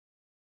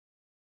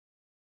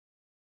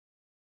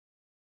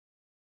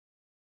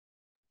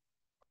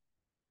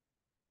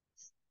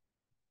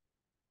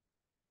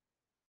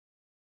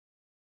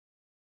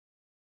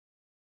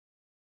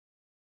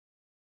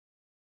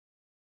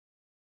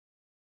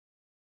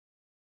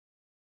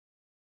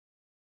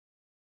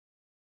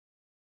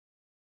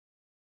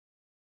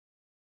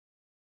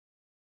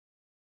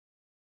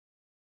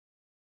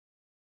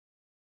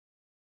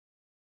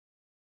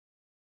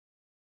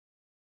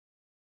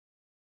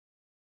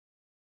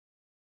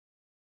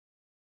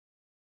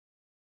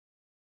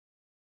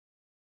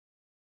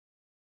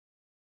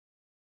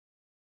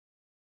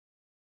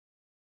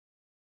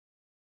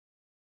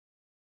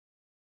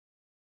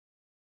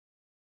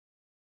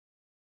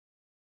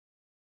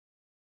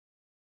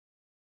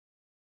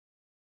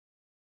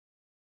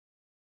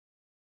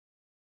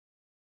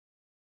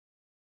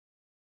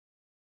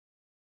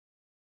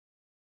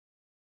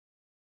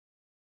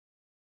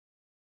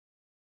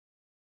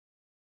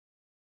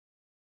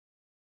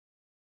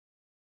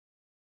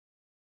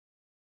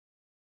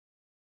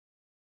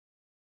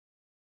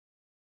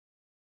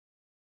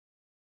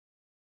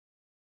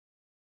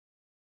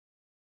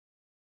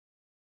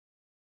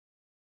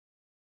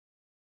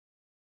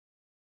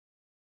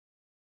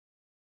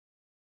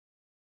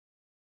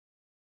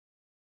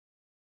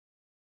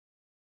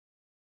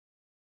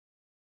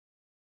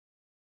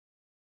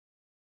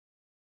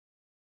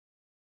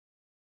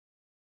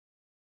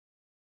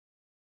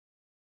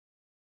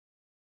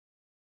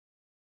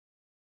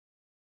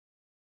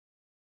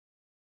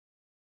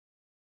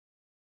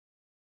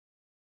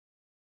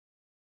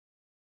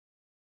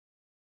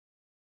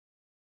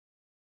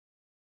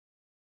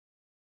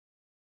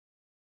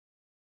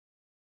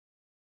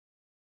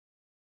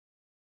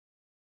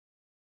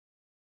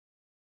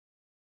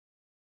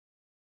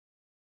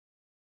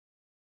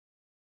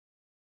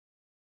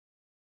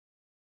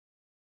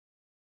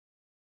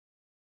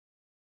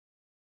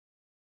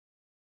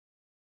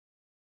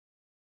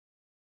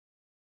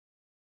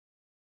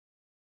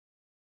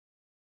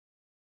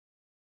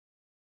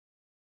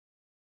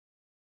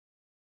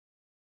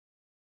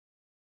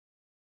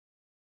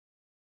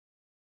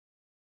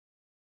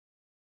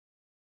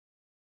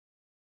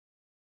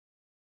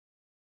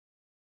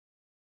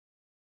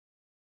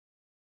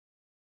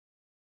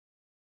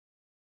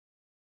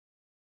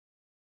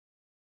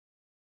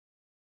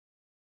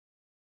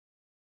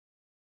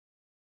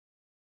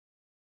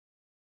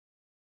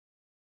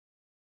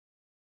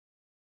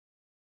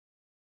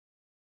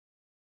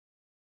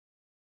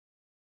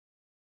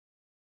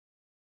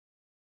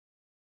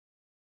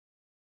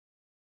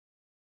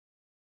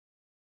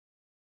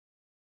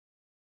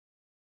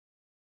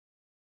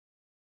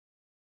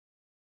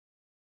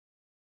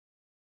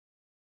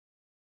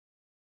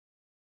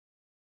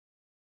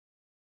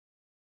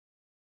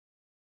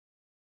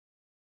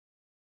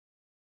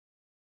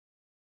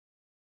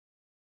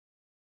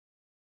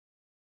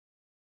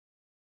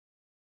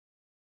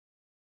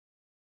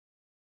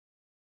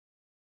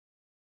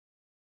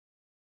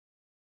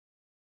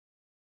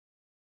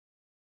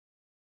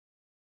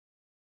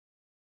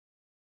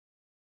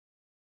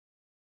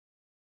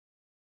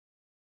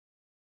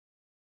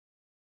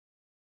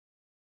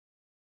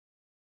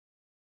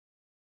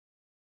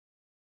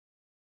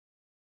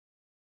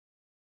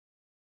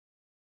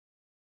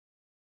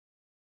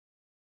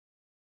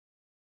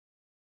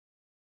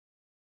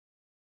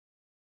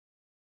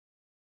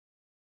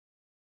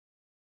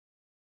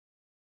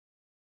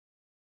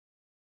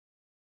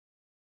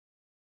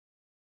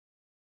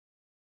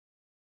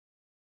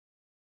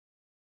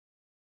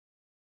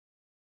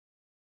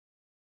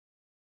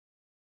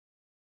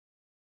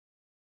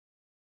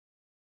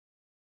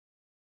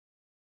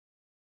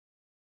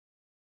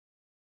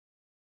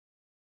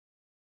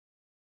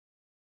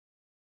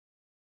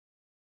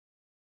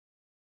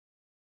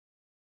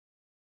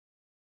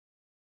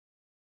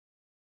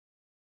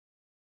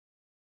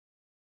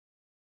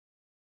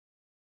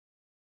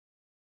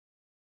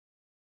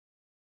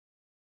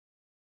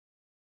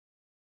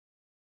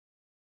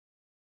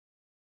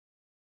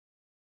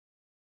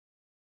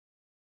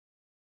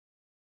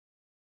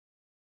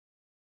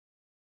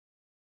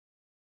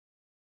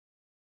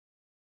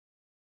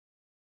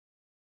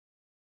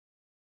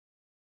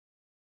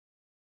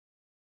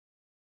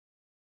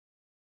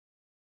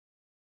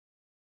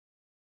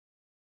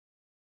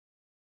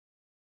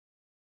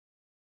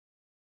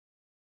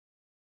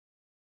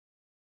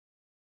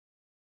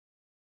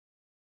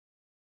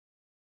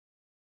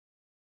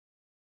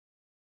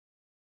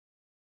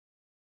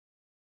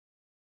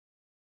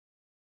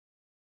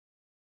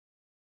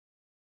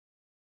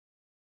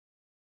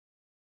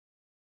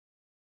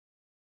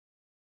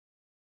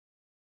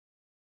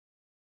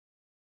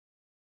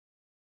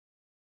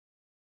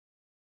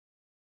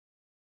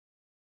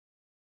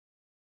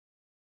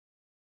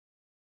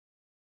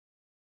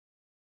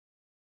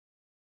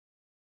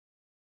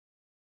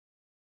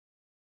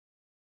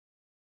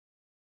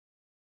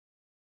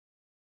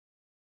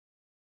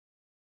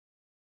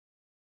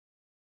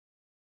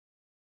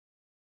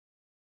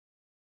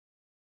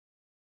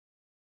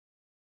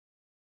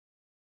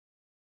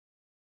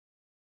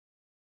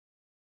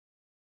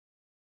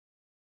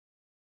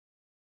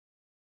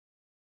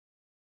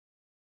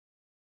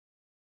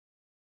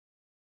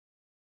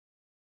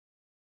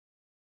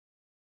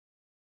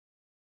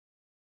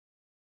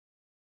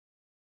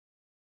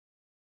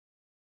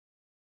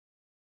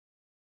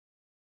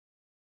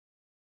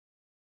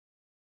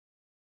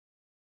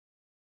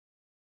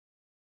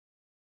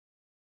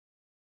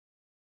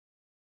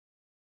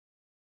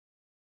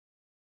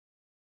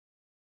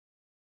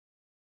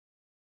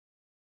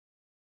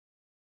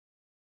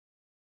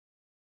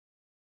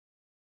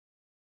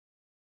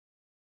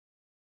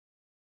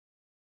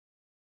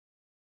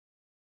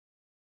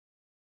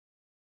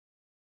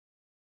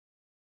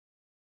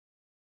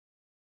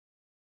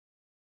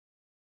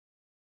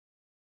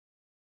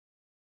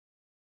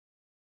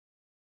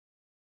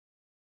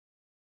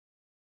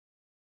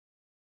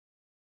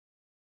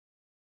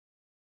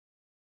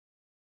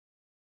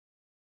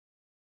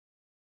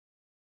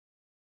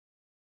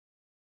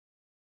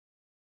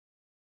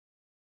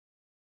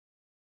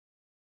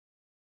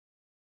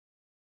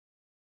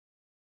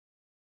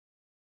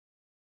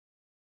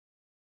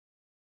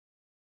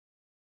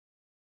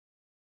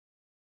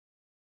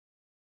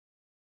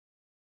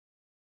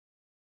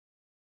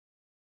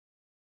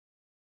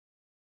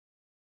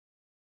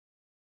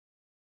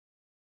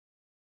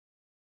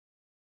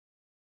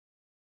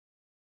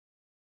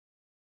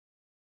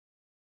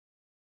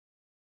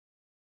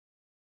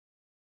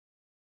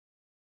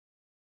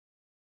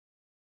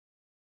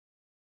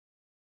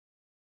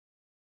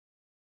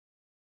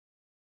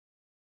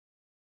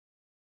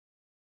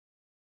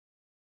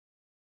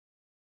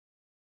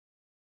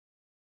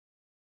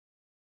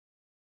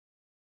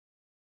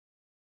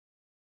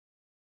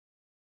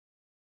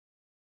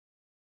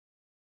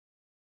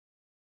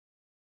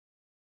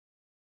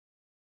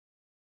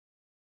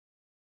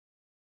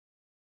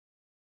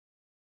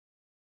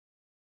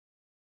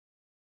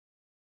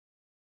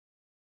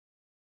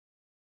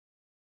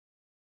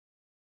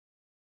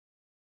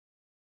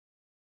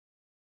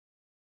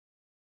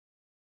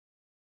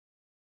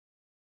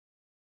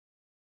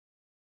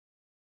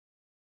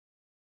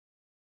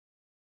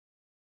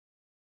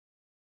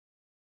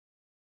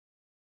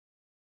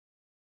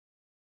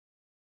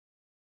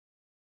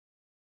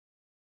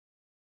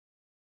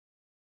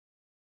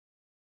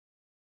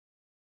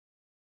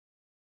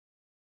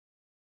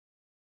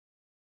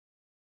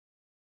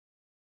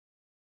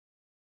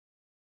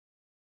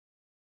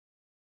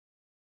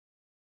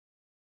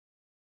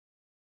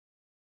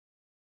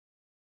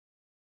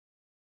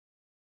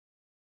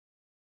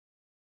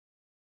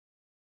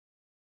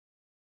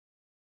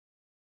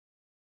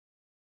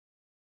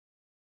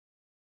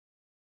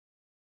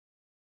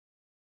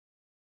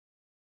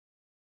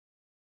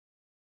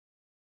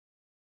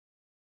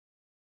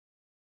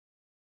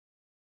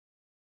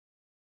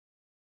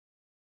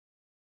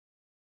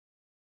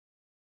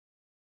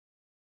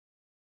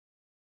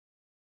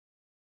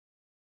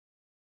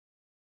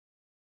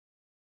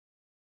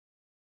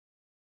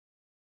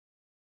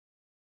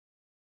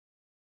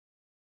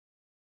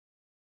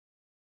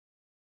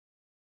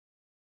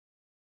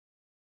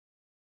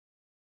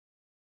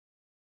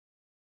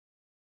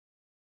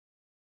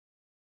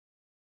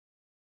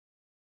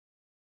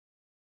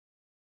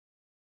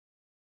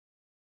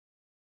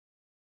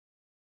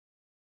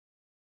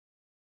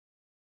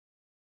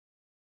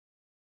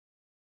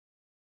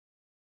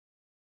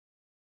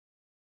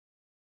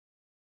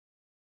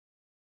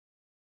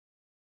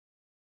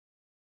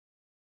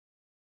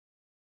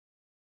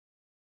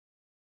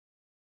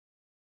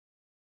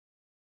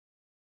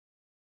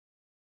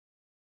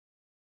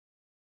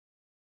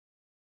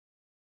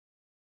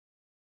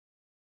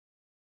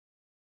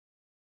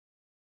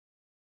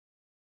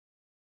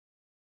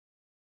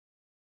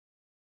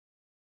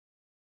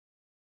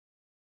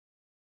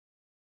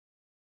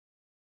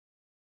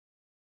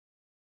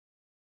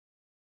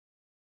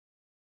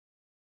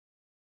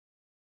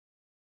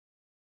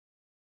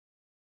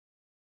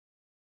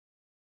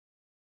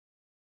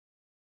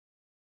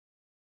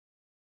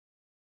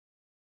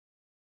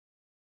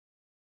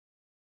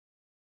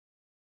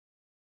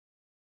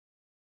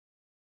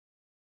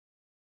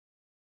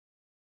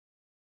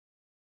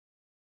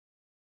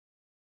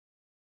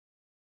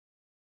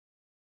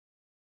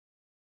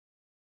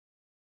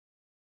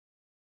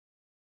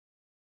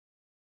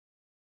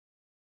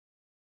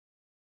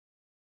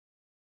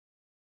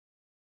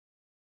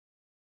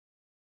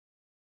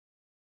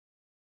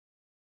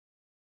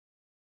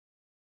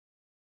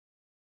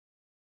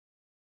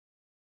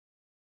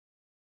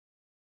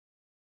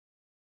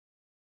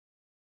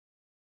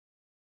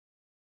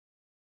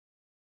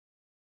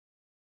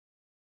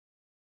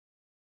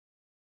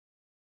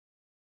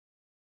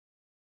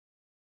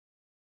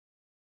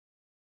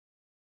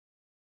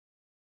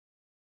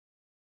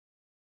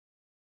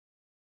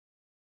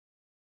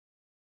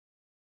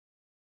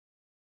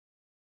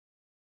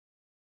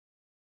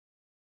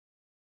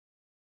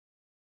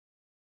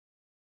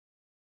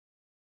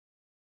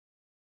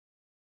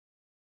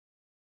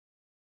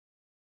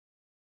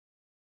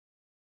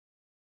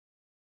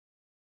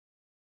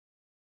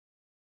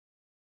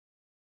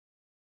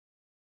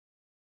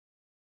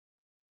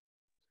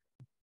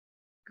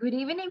Good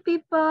evening,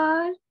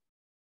 people.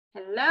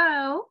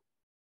 Hello.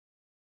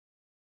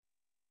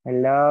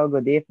 Hello,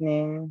 good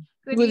evening.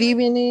 Good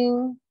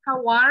evening.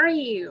 How are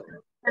you?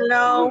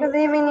 Hello. Good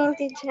evening,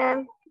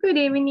 teacher. Good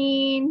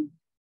evening.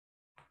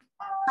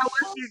 How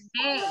was your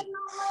day?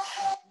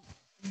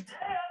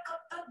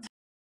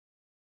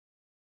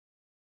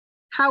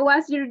 How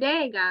was your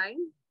day,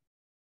 guys?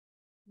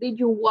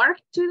 Did you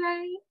work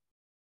today?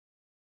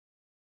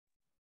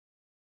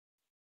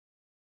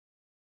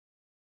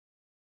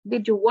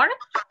 Did you work?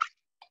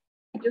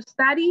 Did you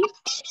study?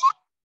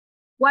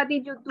 What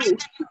did you do?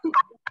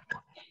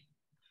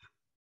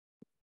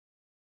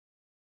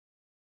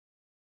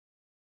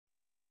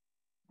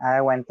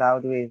 I went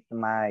out with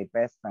my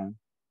best friend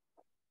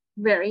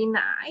Very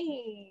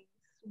nice.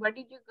 Where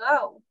did you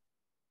go?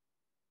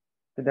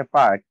 to the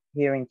park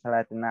here in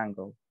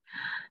Chalatenango.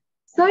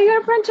 So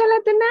you're from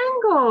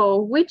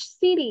Chalatenango. Which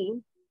city?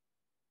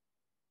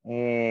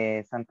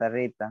 Santa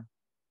Rita.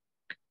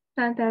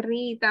 Santa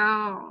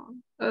Rita.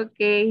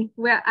 Okay.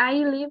 Well, I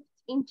lived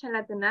in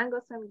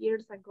Chalatenango some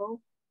years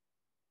ago.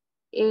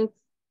 It's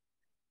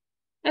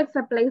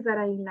a place that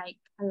I like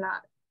a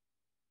lot.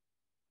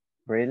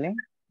 Really?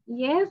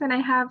 Yes, and I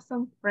have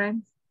some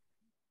friends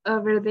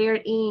over there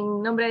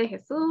in Nombre de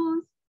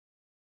Jesús.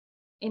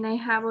 And I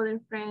have other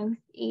friends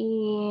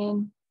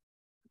in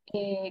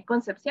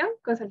Concepción,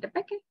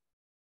 Cosaltepeque.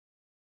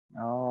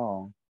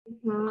 Oh.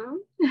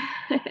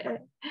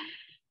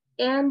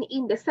 And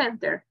in the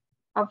center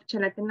of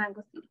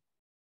Chalatenango City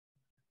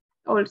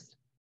also.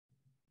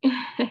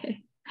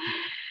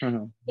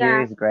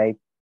 Here is great.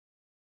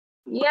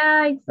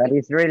 Yeah. But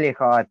it's really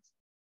hot.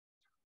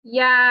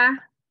 Yeah.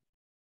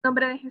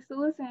 Nombre de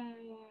Jesús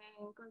and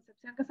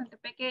Concepción,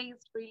 Cosaltepeque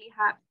is really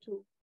hot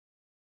too.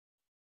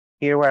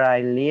 Here where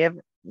I live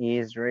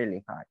is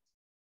really hot.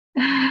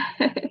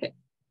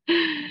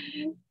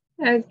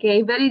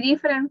 Okay, very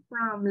different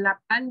from La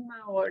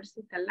Palma or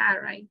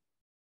Zucalá, right?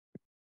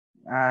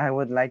 I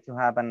would like to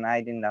have a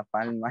night in La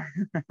Palma.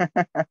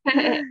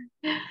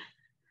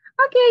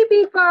 Okay,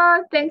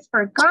 people, thanks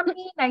for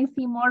coming. I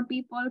see more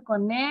people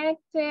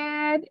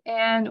connected.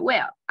 And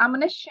well, I'm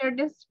gonna share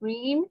the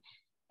screen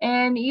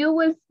and you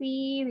will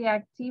see the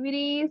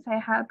activities I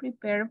have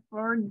prepared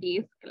for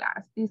this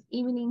class, this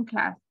evening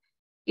class.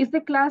 It's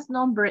the class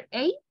number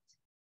 8.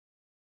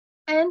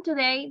 And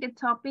today the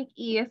topic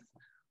is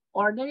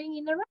ordering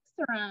in a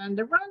restaurant,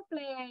 the role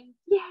play.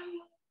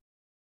 Yay!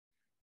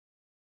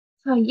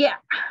 So yeah,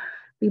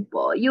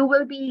 people, you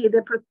will be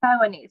the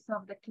protagonists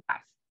of the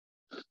class.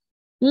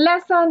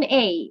 Lesson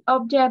A,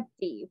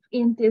 objective.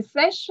 In this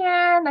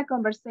session, a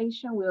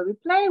conversation will be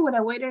played with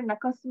a waiter and a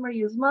customer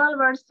use small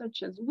verbs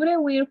such as would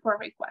and will for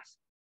request.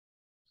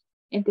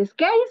 In this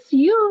case,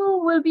 you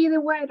will be the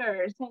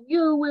waiters and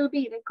you will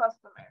be the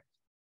customers.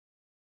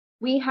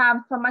 We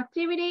have some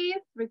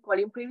activities,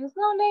 recalling previous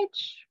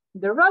knowledge,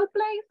 the role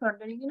plays,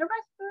 ordering in a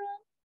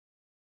restaurant.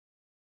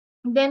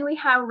 Then we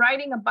have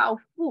writing about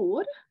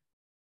food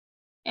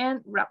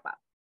and wrap up.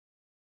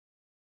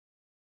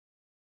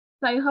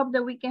 So I hope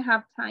that we can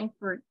have time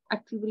for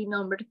activity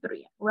number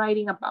 3,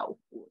 writing about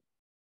food.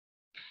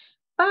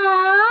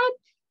 But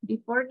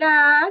before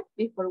that,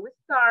 before we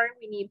start,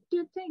 we need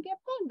to take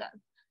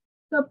attendance.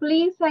 So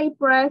please say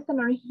present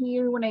or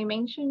here when I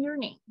mention your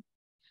name.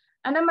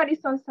 Ana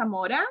Marisol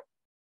Zamora.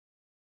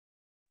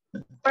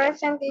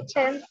 Present,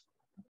 teacher.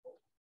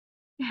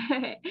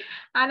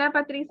 Ana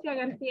Patricia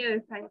García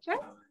de Sánchez.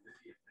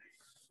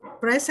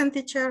 Present,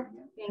 teacher.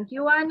 Thank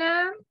you,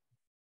 Ana.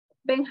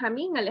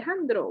 Benjamín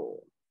Alejandro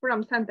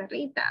from Santa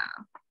Rita.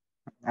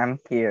 I'm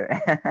here.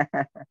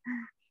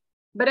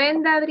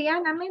 Brenda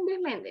Adriana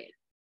Méndez.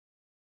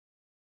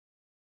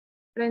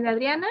 Brenda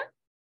Adriana.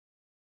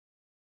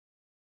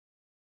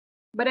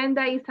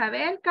 Brenda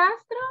Isabel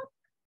Castro.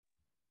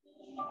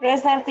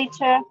 Present,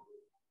 teacher.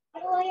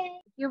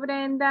 Thank you,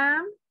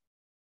 Brenda.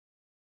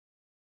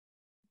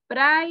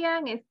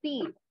 Brian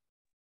Steve.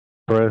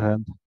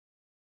 Present.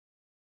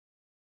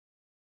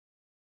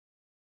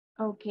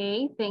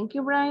 Okay, thank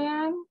you,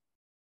 Brian.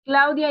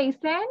 Claudia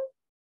Isen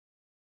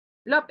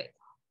López.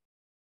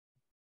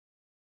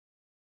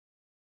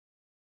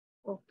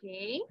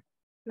 Okay,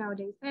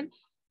 Claudia Isen.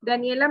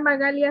 Daniela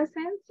Magali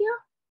Asensio.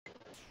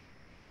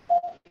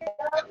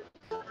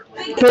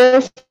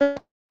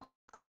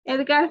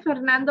 Edgar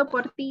Fernando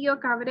Portillo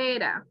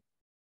Cabrera.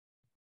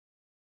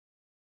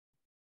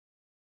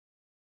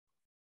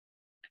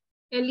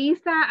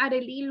 Elisa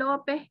Arelí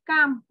López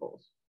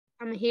Campos.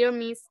 I'm here,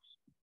 miss.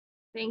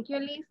 Thank you,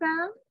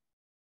 Elisa.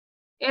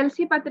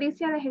 Elsie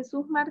Patricia de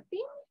Jesús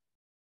Martín.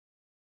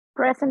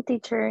 Present,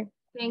 teacher.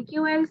 Thank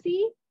you,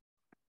 Elsie.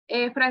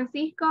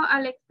 Francisco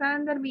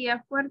Alexander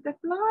Villafuerte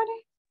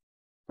Flores.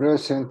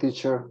 Present,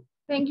 teacher.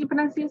 Thank you,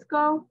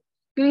 Francisco.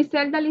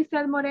 Griselda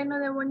Lizeth Moreno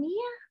de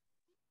Bonilla.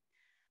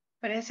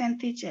 Present,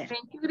 teacher.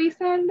 Thank you,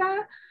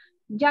 Griselda.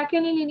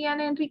 Jacqueline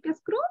Liliana Enriquez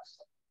Cruz.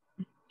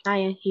 I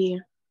am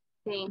here.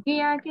 Thank you,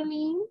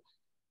 Jacqueline.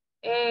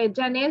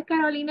 Janet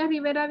Carolina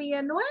Rivera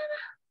Villanueva.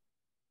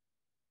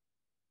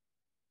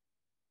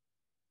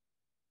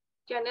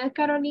 Janet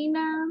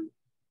Carolina.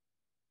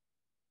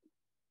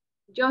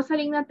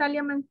 Jocelyn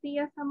Natalia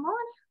Mancilla Zamora.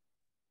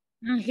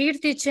 I'm here,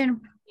 teacher.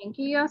 Thank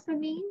you,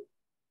 Jocelyn.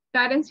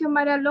 Karen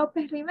Xiomara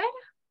López Rivera.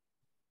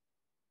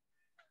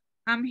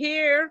 I'm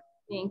here.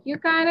 Thank you,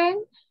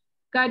 Karen.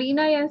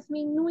 Karina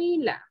Yasmin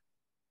Nuila.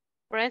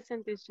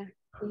 Present teacher.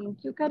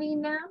 Thank you,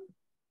 Karina.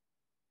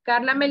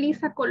 Carla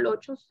Melissa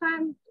Colocho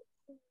Santos.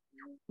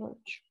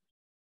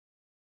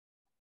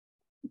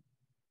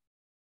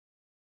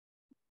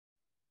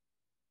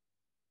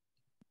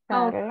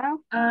 Carla.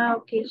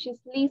 Okay, she's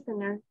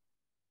listener.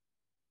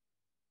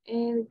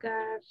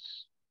 Edgar.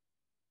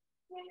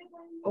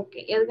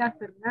 Okay, Edgar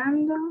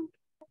Fernando.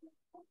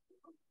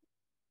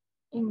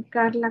 And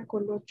Carla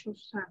Colocho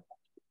Santos.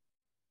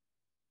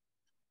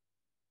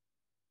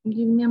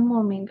 Give me a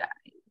moment, guys.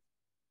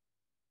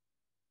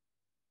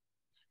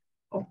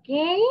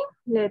 Okay,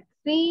 let's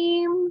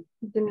see.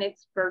 The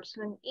next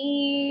person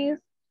is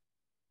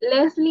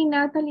Leslie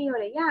Natalie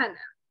Orellana.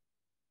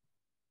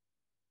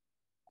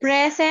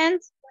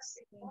 Present.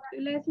 Thank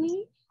you,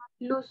 Leslie.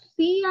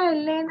 Lucía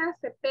Elena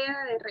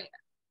Cepeda de Herrera.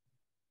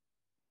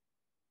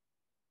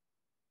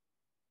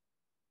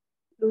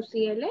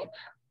 Lucía Elena.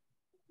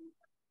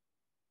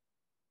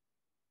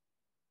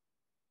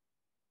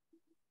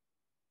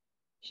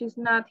 She's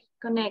not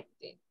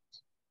connected.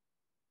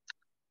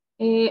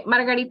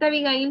 Margarita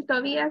Abigail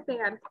Tobías de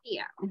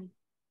García.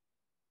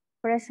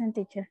 Present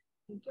teacher.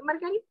 Thank you,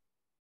 Margarita.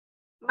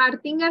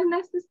 Martín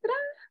Ernesto Estrada.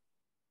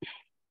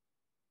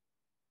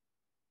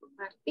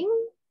 Martín.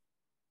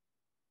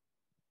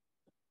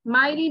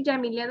 Mayri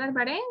Yamilet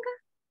Alvarenga.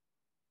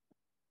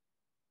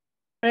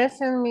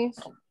 Present, Miss.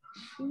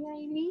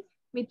 Mayri.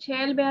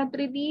 Michelle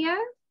Beatriz Díaz.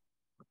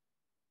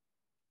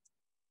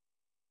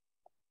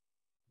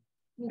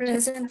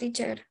 Present,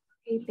 teacher.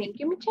 Okay, thank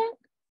you, Michelle.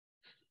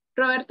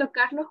 Roberto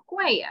Carlos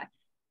Cuellar.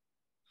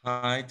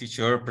 Hi,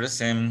 teacher,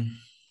 present.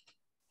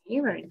 Okay,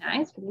 very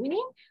nice. Good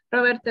evening.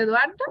 Roberto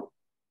Eduardo.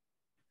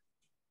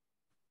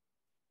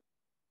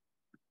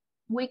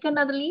 We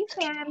cannot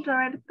listen,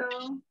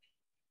 Roberto.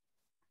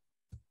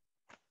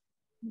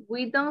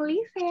 We don't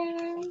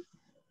listen.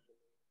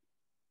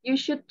 You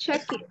should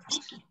check it.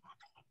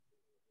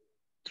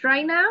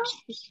 Try now.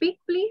 Speak,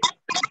 please.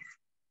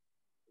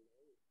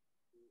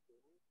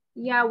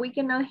 Yeah, we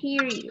cannot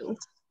hear you.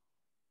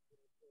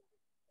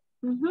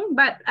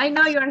 But I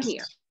know you're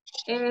here.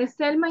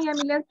 Selma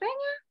Yamilet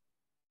Peña.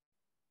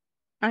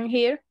 I'm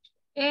here.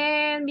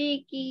 And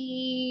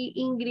Vicky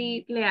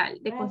Ingrid Leal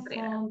de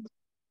Contreras.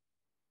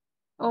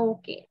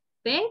 Okay.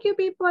 Thank you,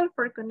 people,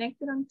 for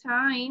connecting on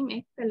time.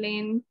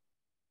 Excellent.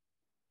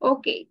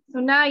 Okay, so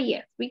now,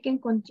 yes, we can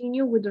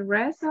continue with the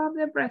rest of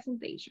the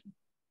presentation.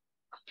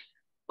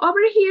 Over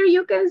here,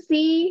 you can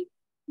see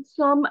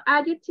some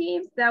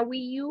adjectives that we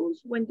use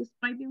when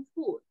describing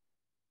food.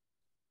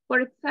 For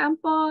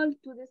example,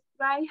 to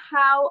describe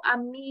how a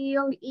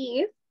meal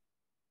is,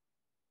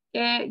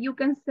 you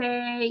can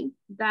say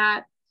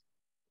that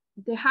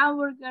the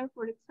hamburger,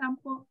 for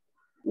example,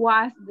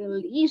 was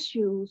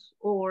delicious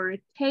or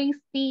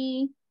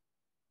tasty,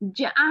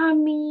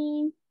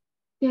 yummy,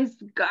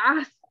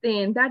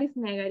 disgusting. That is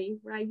negative,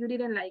 right? You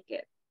didn't like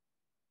it.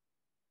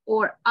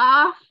 Or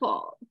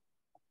awful,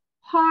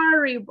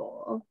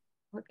 horrible,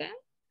 okay?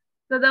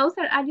 So those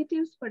are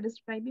adjectives for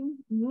describing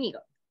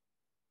meal.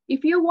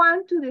 If you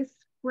want to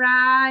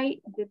describe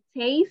the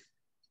taste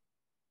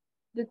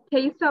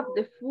of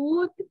the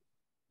food,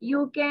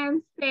 you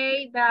can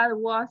say that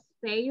was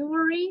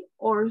savory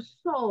or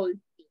salty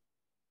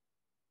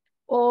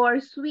or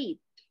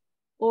sweet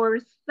or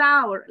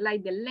sour,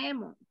 like the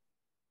lemon.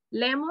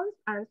 Lemons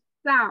are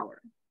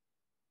sour.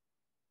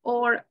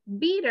 Or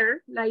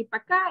bitter, like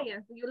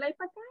pacayas. Do you like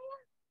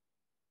pacayas?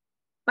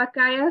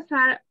 Pacayas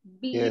are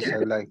bitter. Yes, I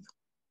like.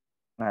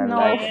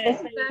 No.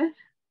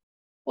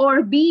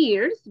 Or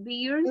beers.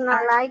 Beers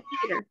are like.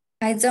 bitter.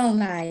 I don't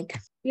like.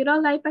 You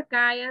don't like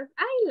pacayas?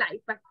 I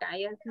like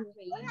pacayas.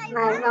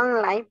 I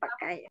don't like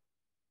papaya.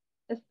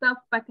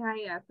 Stop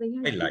pacayas. They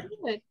are I like.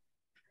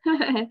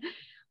 good.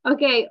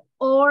 Okay,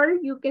 or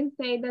you can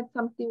say that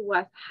something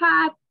was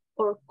hot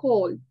or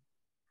cold.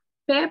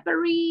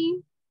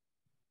 Peppery,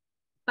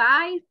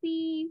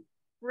 spicy,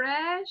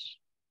 fresh,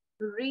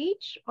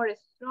 rich or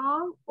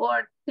strong,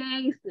 or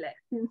tasteless,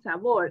 sin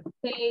sabor,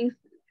 tasteless,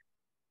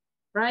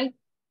 right?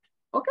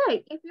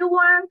 Okay, if you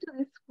want to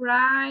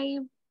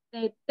describe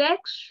the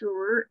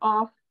texture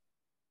of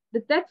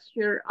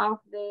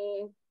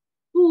the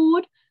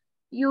food,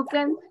 you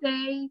can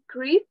say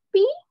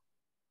crispy.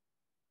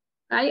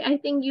 I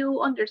think you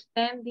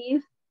understand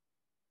this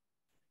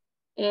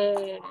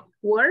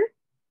word,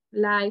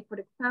 like for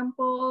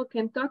example,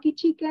 Kentucky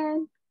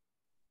chicken,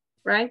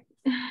 right?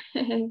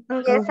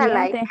 Yes, I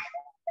like.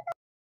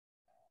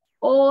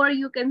 Or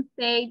you can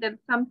say that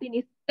something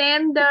is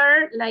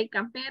tender, like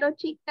campero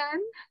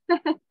chicken,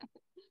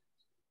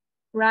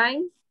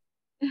 right?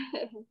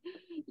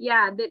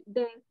 Yeah,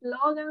 the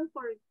slogan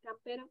for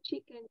campero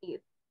chicken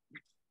is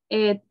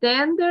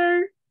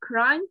tender,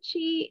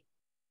 crunchy,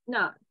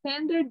 no,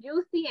 tender,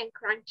 juicy, and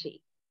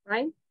crunchy,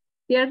 right?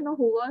 Tierno,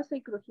 jugoso,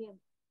 y crujiente.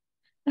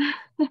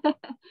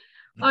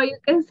 Or you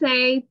can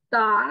say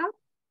tough,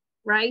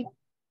 right?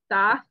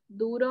 Tough,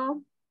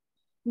 duro,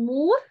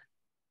 smooth,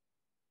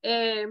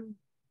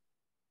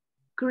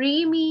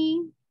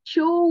 creamy,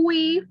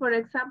 chewy. For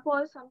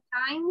example,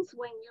 sometimes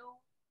when you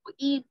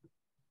eat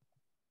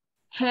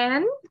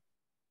hen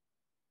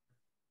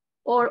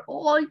or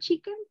all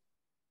chicken,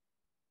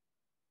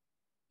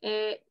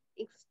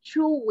 it's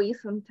chewy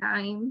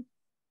sometimes.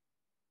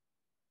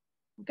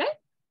 Okay,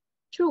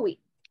 chewy.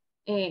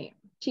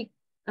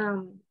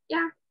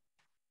 Yeah.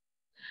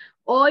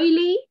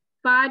 Oily,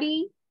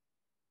 fatty,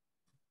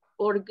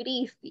 or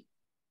greasy,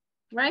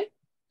 right?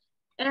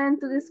 And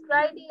to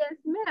describe the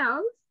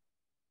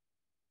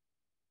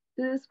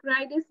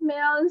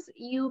smells,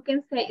 you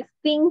can say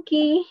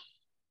stinky,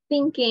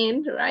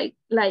 stinking, right?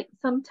 Like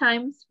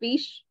sometimes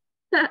fish,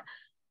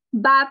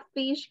 bad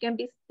fish can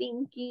be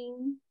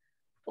stinking,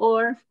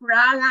 or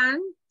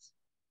fragrant,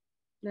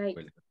 like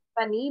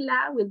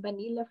vanilla with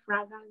vanilla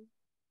fragrance,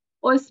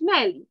 or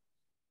smelly,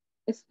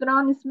 a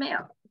strong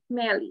smell,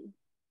 smelly.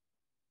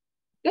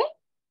 Okay?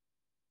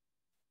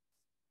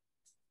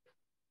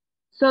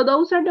 So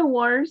those are the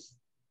words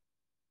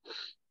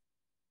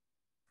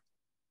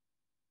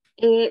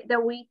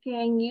that we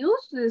can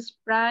use to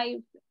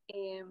describe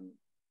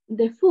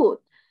the food.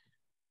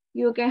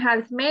 You can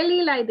have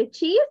smelly like the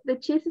cheese. The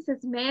cheese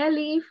is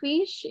smelly,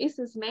 fish is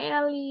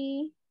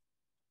smelly.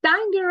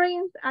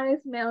 Tangerines are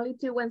smelly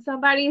too. When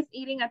somebody is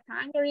eating a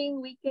tangerine,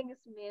 we can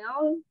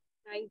smell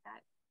like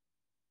that.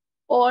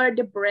 Or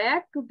the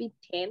bread could be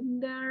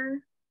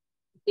tender.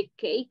 The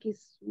cake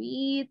is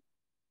sweet.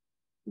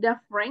 The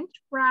French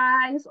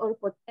fries or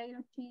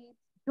potato chips,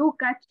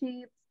 yuca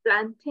chips,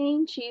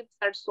 plantain chips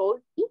are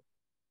salty.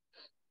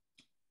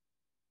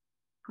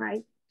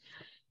 Right?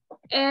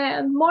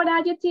 And more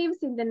adjectives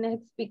in the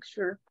next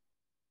picture.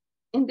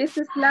 In this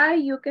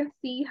slide, you can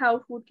see how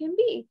food can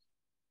be.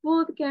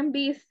 Food can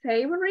be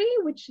savory,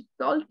 which is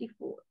salty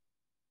food.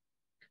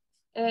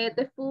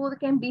 The food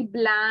can be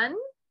bland,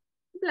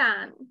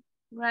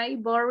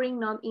 right? Boring,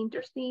 not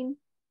interesting.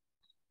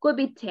 Could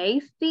be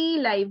tasty,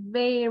 like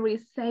very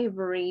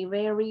savory,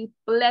 very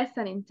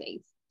pleasant in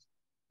taste.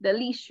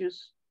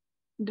 Delicious.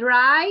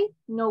 Dry,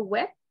 no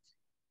wet.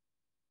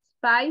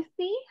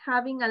 Spicy,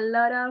 having a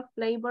lot of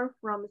flavor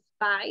from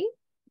spice,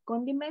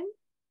 condiment.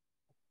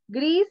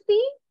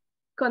 Greasy,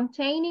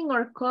 containing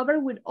or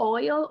covered with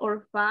oil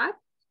or fat.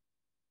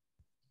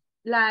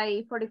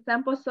 Like, for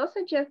example,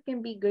 sausages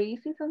can be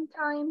greasy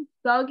sometimes.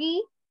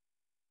 Soggy,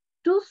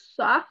 too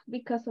soft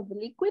because of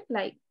liquid,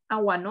 like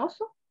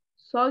aguanoso,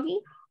 soggy,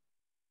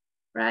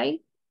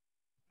 right?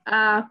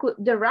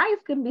 The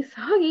rice can be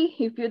soggy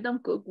if you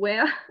don't cook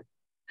well.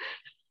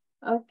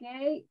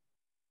 Okay.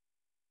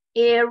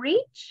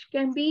 Rich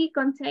can be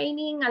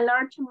containing a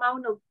large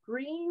amount of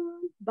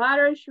cream,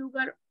 butter,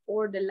 sugar,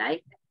 or the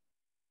like.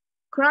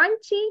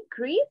 Crunchy,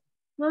 crisp,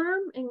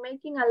 firm, and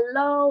making a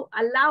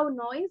loud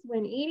noise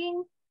when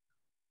eating.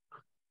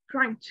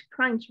 Crunch,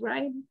 crunch,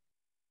 right?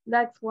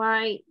 That's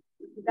why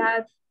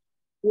that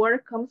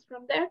word comes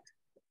from there.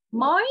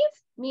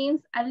 Moist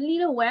means a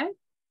little wet.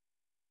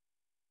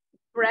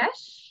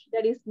 Fresh,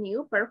 that is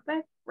new,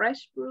 perfect.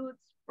 Fresh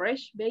fruits,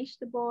 fresh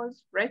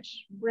vegetables,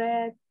 fresh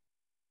bread.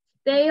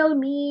 Stale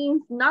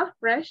means not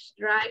fresh,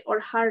 dry, or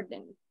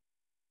hardened.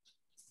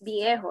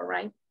 Viejo,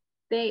 right?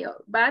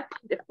 Stale, but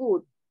the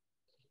food.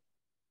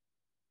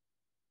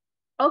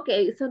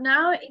 Okay, so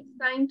now it's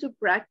time to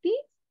practice.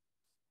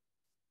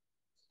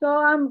 So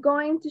I'm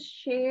going to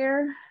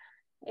share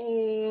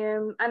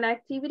an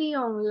activity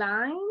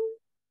online.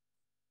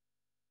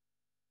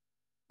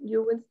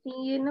 You will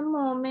see in a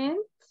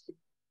moment,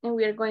 and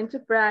we are going to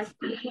practice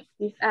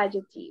these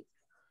adjectives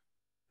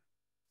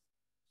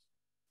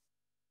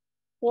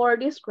for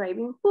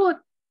describing food.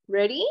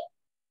 Ready?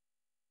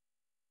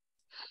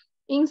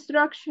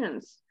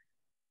 Instructions.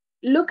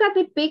 Look at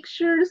the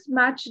pictures,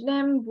 match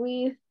them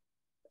with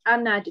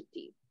an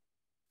adjective.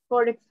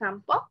 For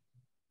example,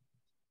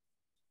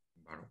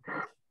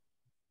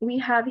 we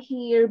have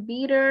here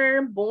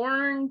bitter,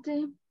 burnt,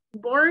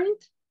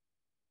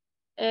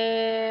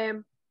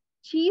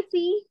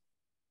 cheesy.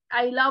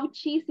 I love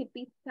cheesy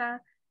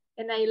pizza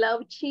and I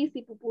love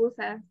cheesy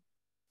pupusas.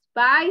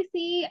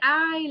 Spicy,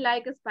 I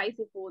like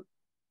spicy food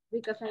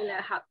because I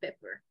like hot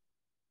pepper.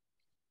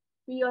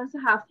 We also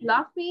have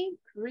fluffy,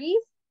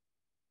 crisp,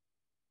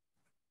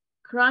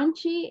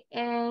 crunchy,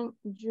 and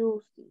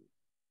juicy.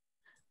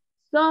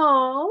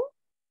 So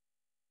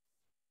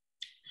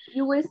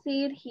you will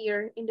see it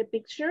here in the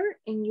picture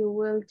and you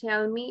will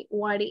tell me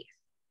what is.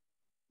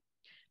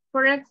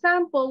 For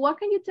example, what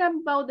can you tell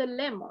me about the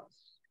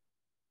lemons?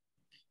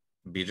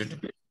 Bitter.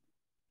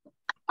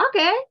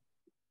 Okay.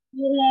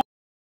 Yeah.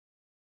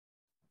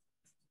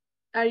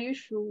 Are you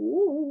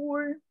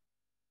sure?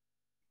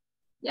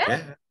 Yeah?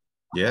 Yeah.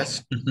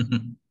 Yes.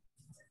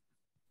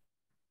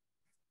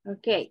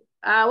 Okay.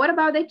 What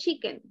about the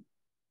chicken?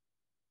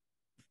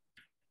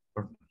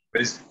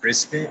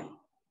 Crispy.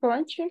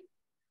 Crunchy.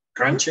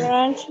 Crunchy.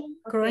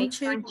 Okay,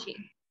 crunchy.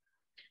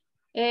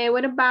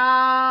 What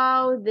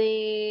about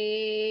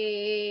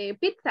the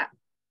pizza?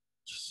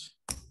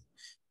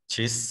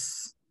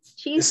 Cheese.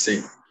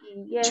 Cheesy.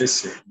 Yes.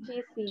 Cheesy.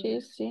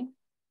 Cheesy.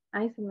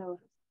 Ahí se me va.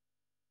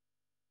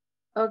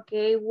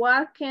 Okay,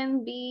 what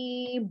can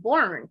be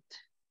burnt?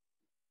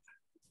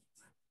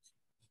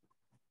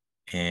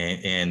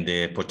 And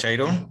the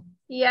potato.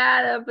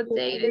 Yeah, the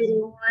potato is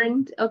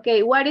burnt.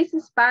 Okay, what is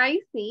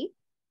spicy?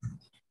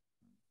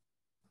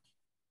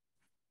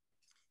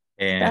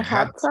 And The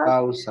hot sauce.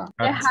 Pausa.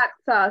 The hot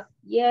sauce.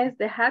 Yes,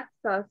 the hot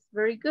sauce.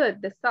 Very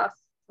good. The sauce,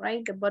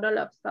 right? The bottle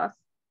of sauce.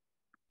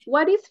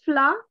 What is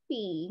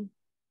fluffy?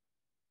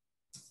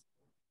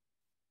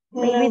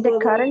 Maybe the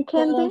cotton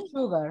candy.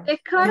 The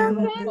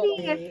cotton candy,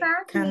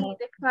 exactly.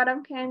 The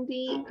cotton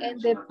candy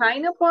and the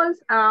pineapples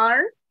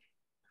are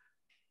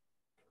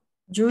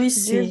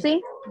Juicy.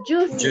 juicy.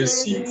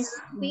 Juicy.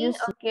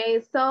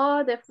 Okay,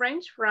 so the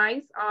French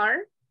fries are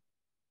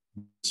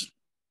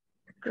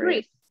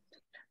crisp.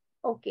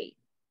 Okay.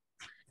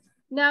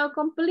 Now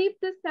complete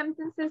the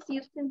sentences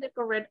using the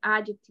correct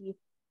adjective.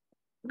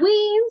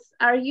 Wings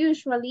are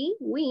usually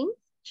wings,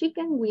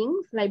 chicken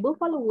wings, like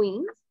buffalo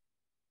wings.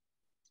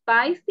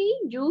 Spicy,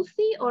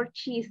 juicy, or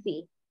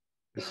cheesy?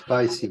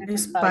 Spicy.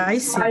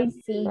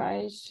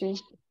 Spicy.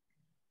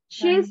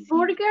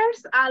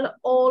 Cheeseburgers are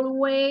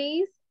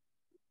always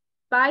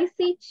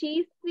spicy,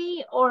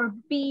 cheesy, or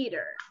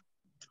bitter.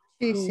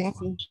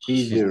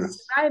 Easier.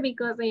 Right,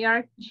 because they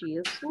are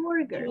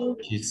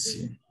cheeseburgers.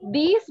 Cheesy.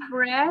 This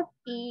bread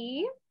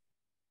is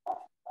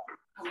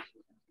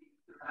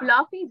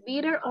fluffy,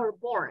 bitter, or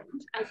burnt.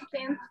 I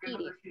can't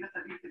eat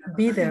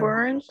it.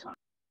 Burnt.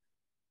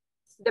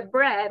 The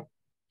bread,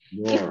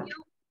 More.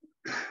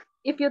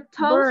 if you toast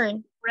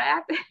Burnt.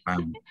 bread,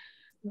 Um,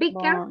 be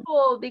Burnt.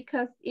 careful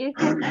because it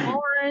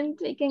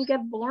can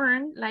get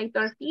burned like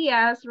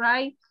tortillas,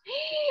 right?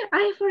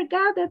 I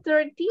forgot the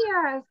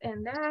tortillas,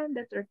 and then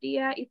the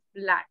tortilla is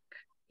black,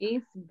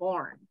 it's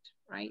burned,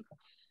 right?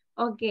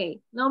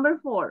 Okay, number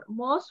 4,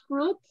 most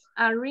fruits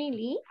are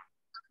really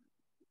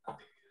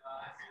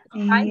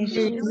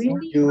spicy,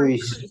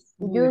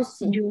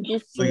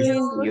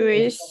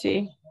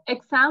 Juicy.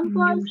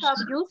 Examples of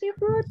juicy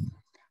fruit: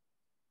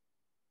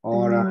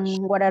 Orange.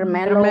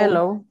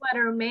 Watermelon.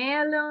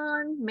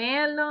 watermelon,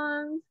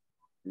 melons,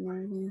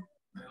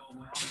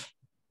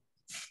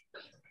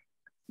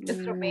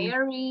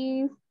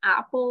 strawberries,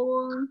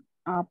 apples.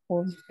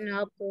 Apple.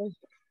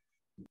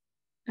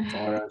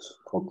 Orange.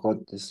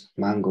 Cocotes.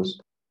 Mangoes.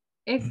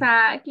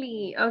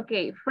 Exactly.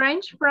 Okay,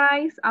 French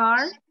fries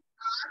are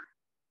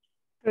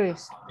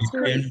Crisp.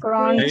 Crisp.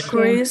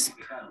 Crisp.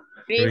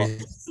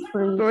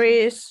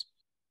 Crisp.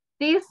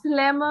 This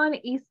lemon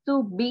is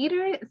too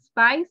bitter,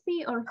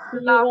 spicy, or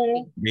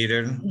fluffy.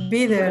 Bitter.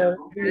 Bitter.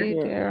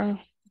 Bitter.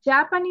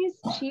 Japanese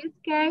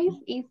cheesecake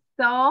is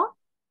so...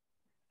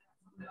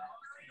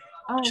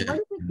 Oh, what is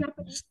it,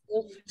 Japanese?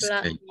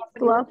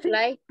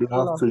 Fluffy.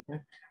 Fluffy.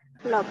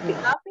 Fluffy?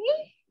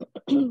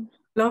 I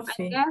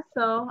Fluffy. guess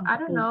so. I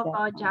don't know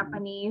about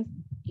Japanese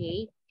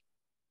cake.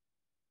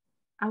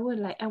 I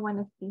want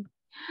to see.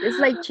 It's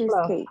like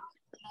cheesecake.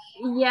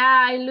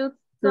 Yeah, it looks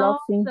so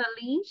Fluffy.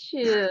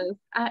 delicious.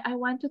 I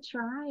want to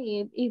try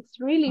it. It's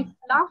really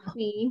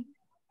fluffy.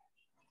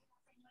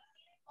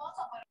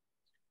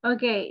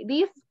 Okay,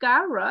 these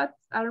carrots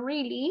are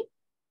really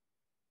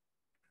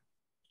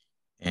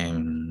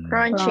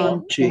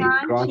Crunchy.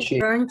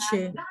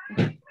 Crunchy.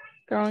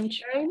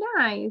 Crunch. very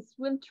nice.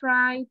 We'll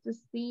try to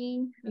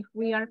see if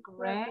we are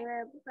correct.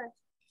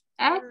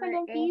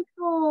 Excellent,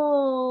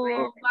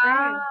 people.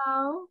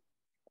 Wow.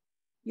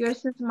 You're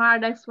so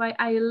smart. That's why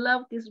I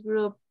love this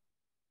group.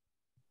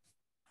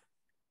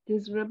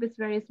 This group is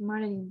very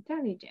smart and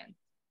intelligent.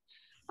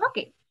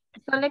 Okay,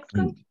 so let's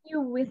continue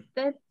with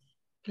the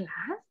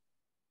class.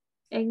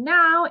 And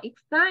now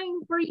it's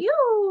time for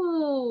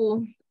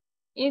you.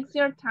 It's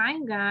your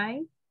time,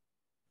 guys.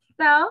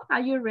 So,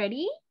 are you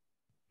ready?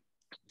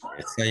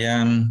 Yes, I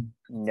am.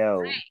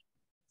 No.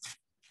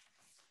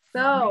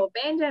 So,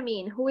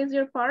 Benjamin, who is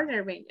your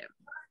partner, Benjamin?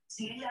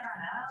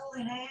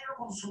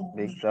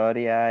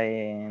 Victoria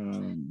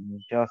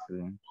and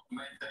Jocelyn.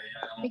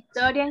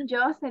 Victoria and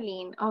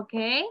Jocelyn,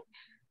 okay?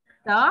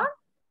 So,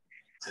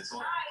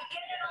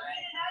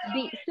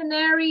 the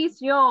scenario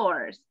is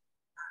yours.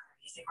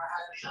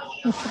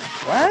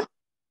 What?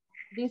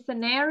 The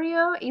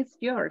scenario is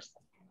yours.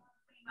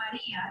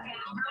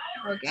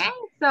 Okay,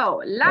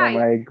 so Oh live,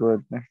 my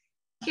goodness.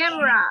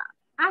 camera,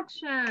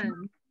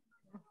 action.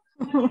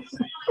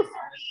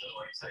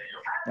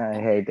 I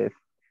hate it.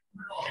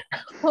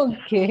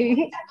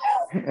 Okay.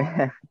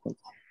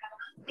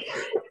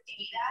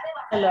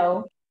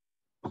 Hello.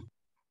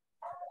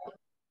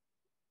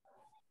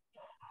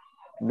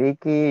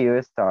 Vicky,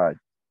 you start.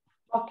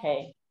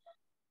 Okay.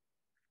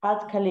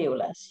 At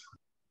Caligula's.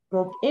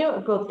 Good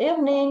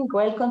evening.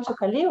 Welcome to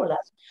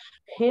Caligula's.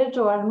 Here's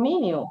your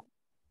menu.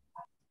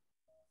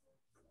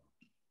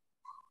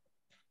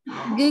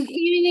 Good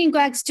evening.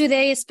 What's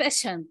today's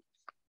special?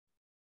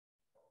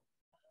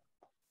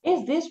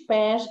 This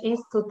page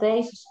is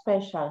today's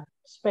special.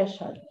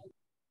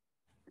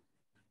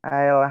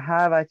 I'll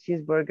have a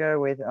cheeseburger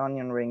with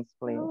onion rings,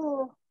 please.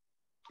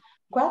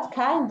 What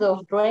kind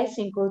of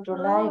dressing would you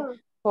like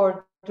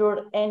for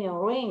your onion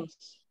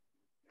rings?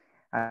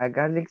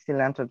 Garlic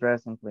cilantro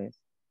dressing, please.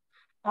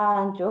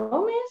 And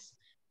you, miss,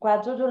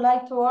 what do you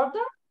like to order?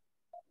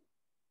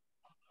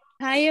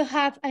 I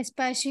have a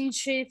spicy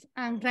shrimp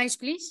and rice,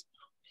 please.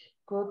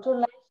 Would you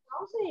like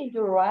something in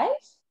your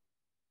rice?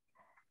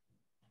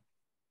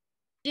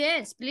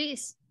 Yes,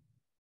 please.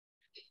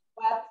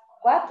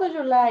 What do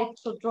you like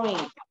to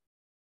drink?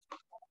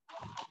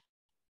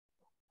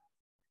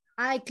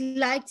 I'd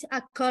like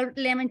a cold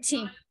lemon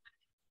tea.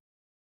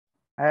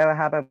 I'll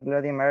have a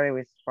Bloody Mary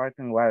with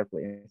sparkling water,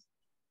 please.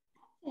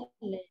 Would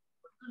you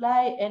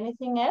like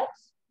anything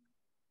else?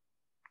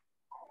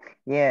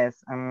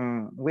 Yes,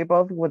 we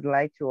both would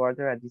like to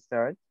order a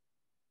dessert.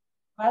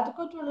 What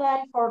would you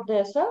like for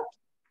dessert?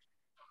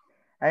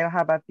 I'll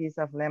have a piece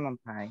of lemon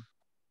pie.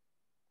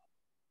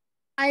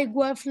 I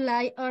would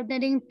like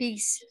ordering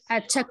pigs a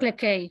chocolate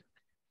cake.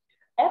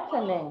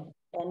 Excellent.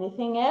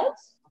 Anything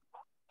else?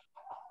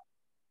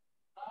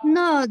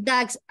 No,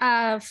 that's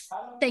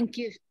thank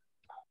you.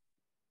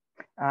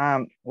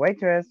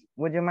 Waitress,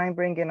 would you mind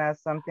bringing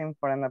us something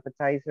for an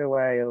appetizer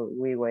while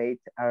we wait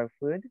our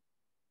food?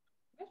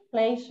 With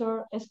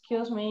pleasure.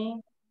 Excuse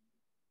me.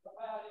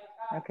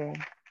 Okay.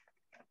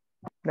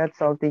 That's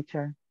all,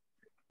 teacher.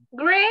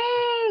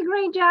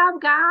 Great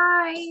job,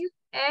 guys.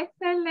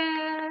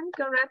 Excellent.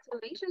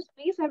 Congratulations.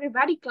 Please,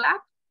 everybody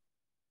clap.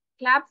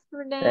 Claps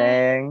for them.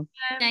 Thanks.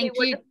 They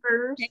were the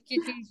first. Thank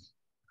you,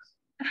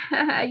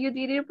 teacher. You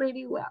did it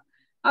pretty well.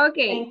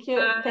 Okay.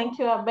 Thank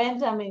you,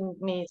 Benjamin,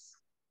 miss.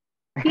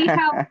 He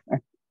helped.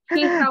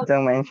 He helped.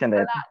 Don't mention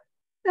it.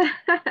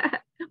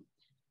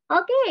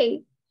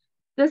 Okay.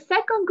 The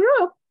second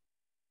group.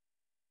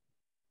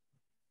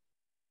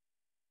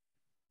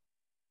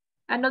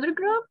 Another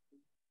group.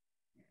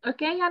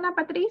 Okay, Ana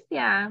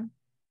Patricia.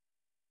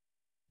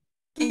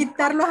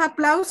 Quitar los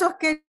aplausos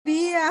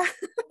quería.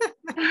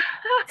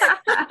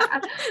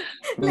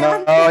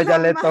 No, ya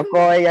le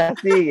tocó, ella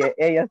sigue,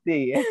 ella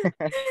sigue.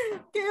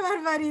 Qué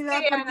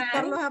barbaridad por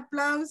quitar los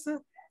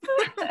aplausos.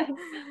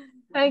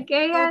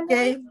 Okay, Ana.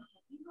 Okay.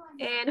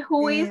 And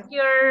who is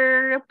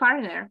your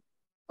partner?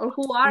 Or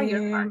who are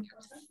your partners?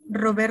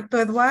 Roberto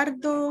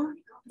Eduardo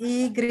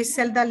y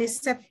Griselda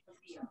Lisette.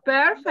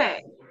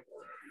 Perfect.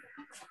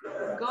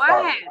 Go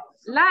ahead.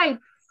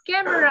 Lights,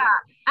 camera,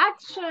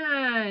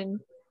 action.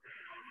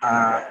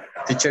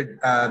 Teacher,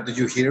 do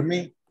you hear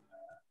me?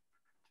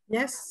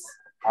 Yes.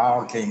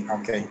 Okay.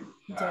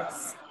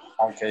 Yes.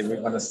 Okay,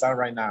 we're gonna start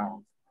right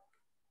now.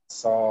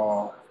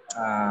 So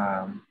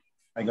I'm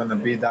gonna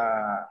be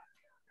the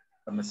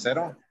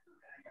mesero.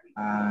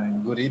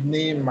 Good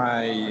evening,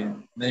 my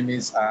name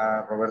is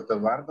Roberto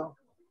Eduardo.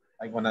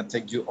 I'm gonna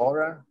take your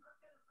order.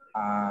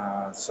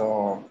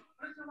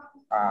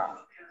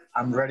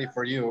 I'm ready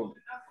for you.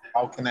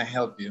 How can I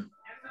help you?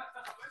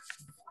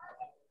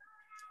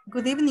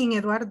 Good evening,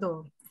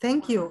 Eduardo.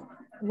 Thank you.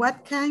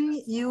 What can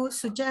you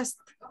suggest?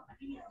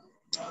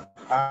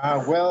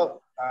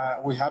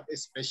 We have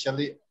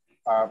especially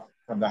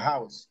from the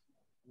house.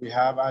 We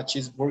have a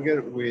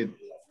cheeseburger with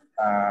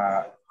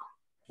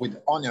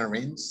onion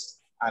rings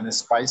and a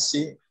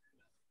spicy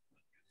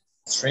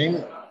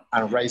shrimp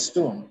and rice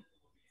too,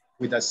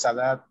 with a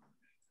salad,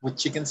 with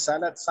chicken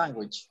salad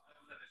sandwich.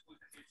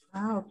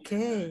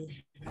 Okay.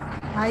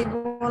 I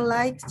would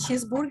like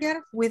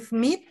cheeseburger with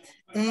meat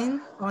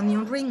and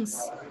onion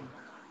rings.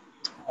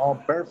 Oh,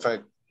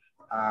 perfect.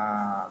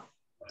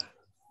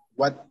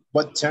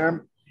 What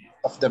term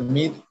of the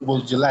meat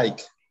would you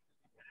like?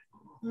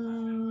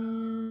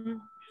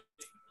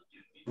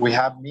 We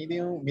have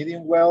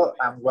medium well,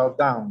 and well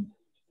done.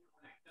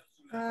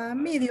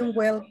 Medium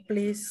well,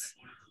 please.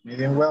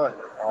 Medium well,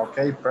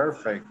 okay,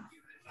 perfect.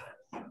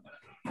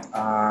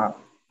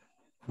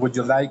 Would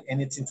you like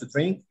anything to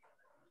drink?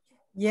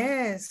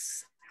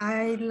 Yes,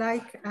 I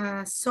like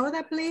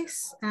soda,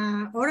 please.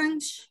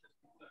 Orange.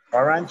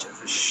 Orange,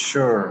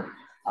 sure.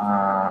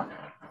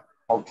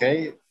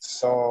 Okay,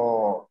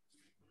 so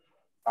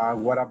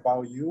what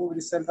about you,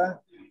 Griselda?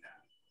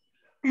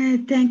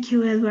 Thank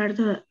you,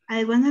 Eduardo.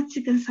 I want a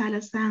chicken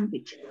salad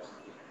sandwich.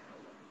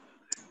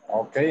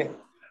 Okay,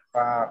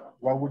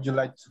 what would you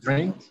like to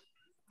drink?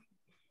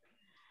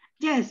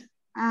 Yes,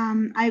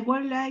 I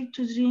would like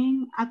to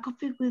drink a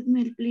coffee with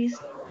milk, please.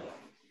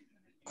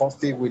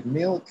 Coffee with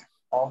milk,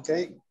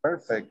 okay,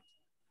 perfect.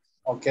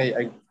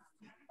 Okay,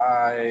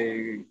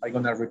 I'm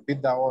gonna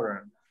repeat the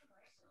order.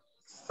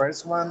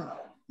 First one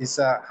is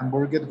a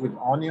hamburger with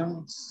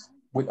onion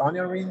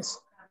rings,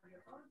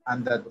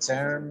 and the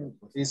term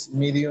is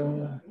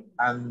medium,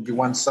 and you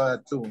want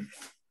soda too.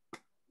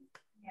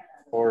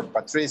 For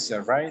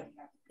Patricia, right?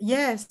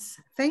 Yes,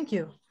 thank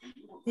you.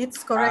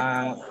 It's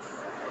correct.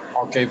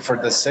 Okay, for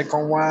the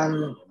second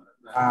one,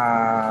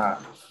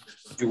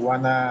 you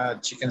want a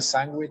chicken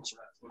sandwich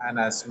and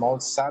a small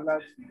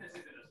salad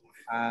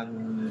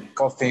and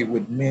coffee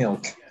with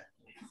milk.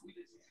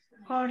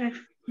 Correct.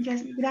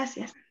 Yes,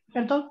 gracias.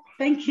 Perdón.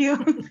 Thank you.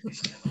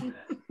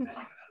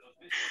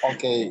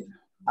 Okay,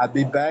 I'll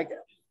be back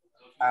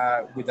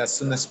with as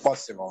soon as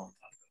possible.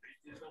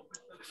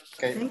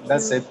 Okay,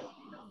 that's it.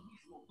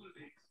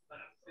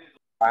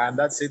 And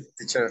that's it,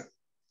 teacher.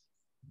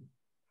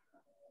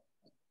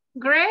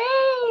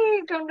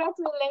 Great!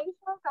 Congratulations,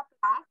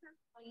 applause,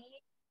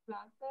 please.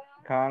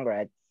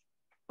 Congrats.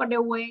 For the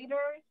waiter,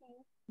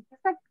 he's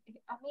like,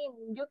 I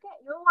mean, you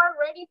are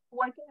ready to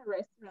work in a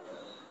restaurant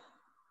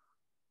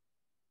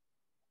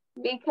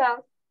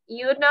because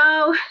you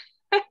know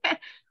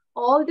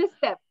all the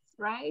steps,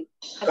 right?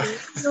 At the end,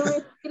 you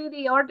receive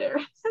the order.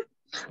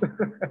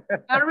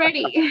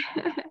 Already.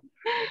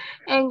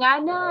 And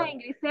Anna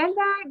and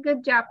Griselda,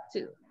 good job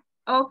too.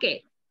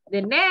 Okay,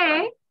 the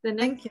next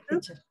Thank you,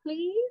 group, teacher.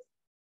 please.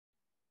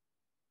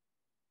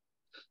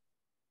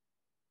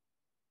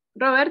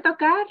 Roberto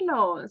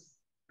Carlos,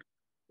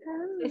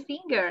 the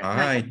singer.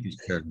 Hi,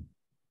 teacher.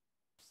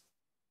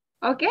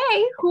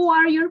 Okay, who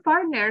are your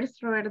partners,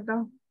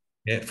 Roberto?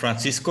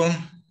 Francisco.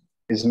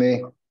 It's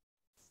me.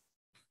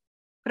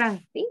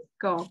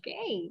 Francisco,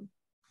 okay.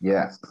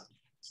 Yeah.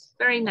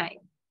 Very nice.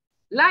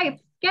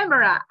 Lights,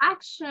 camera,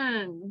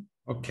 action.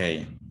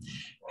 Okay.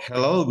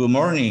 Hello, good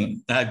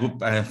morning.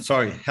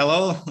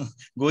 Hello,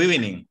 good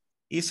evening.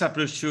 It's a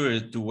pleasure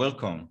to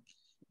welcome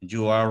you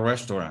to our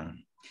restaurant.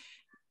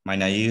 My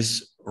name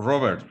is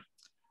Robert.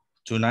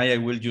 Tonight I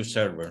will use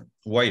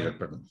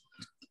waiter.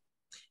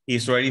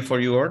 Is ready for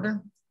your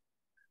order?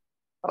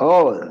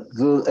 Oh,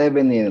 good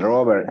evening,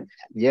 Robert.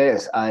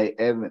 Yes, I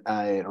am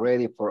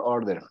ready for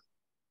order.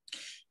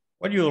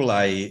 What do you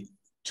like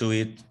to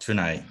eat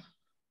tonight?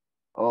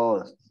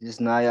 Oh, this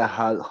night I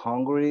had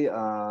hungry.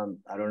 I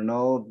don't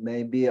know,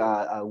 maybe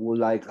I would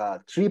like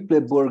a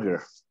triple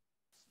burger.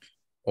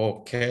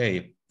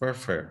 Okay,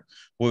 perfect.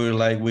 Would you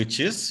like with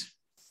cheese?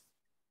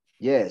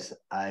 Yes,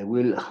 I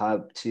will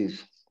have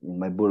cheese in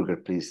my burger,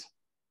 please.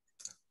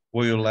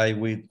 Would you like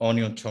with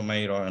onion,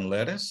 tomato, and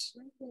lettuce?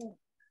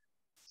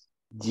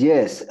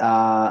 Yes,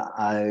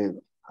 I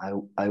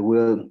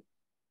will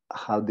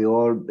have the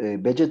all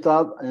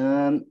vegetable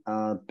and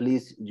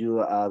please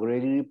you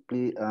ready,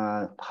 please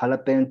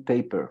jalapeno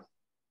pepper.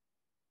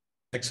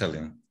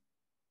 Excellent.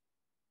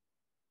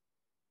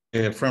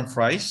 French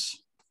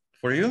fries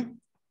for you?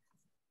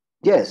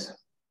 Yes,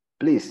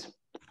 please.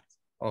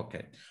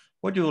 Okay.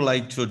 What do you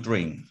like to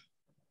drink?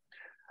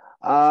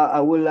 I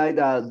would like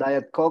a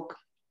Diet Coke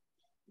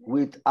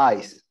with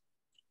ice.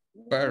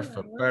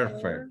 Perfect,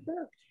 perfect.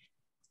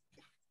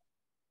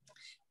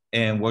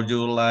 And what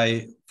do you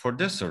like for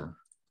dessert?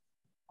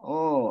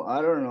 Oh,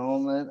 I don't know,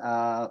 man.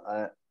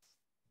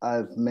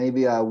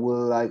 Maybe I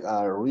would like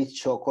a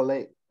rich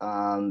chocolate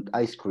and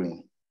ice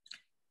cream.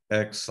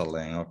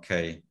 Excellent,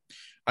 okay.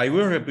 I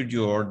will repeat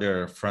your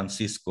order,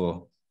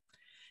 Francisco.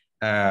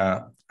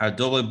 A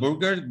double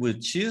burger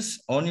with cheese,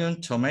 onion,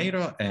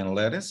 tomato, and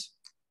lettuce,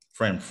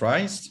 French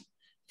fries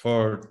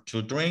for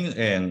to drink,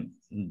 and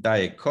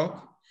Diet Coke,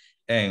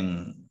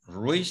 and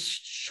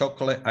rich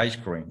chocolate ice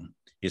cream.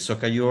 Is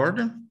okay your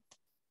order?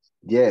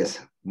 Yes,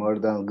 more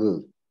than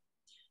good.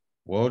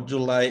 Would you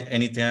like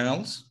anything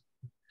else?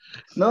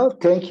 No,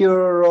 thank you,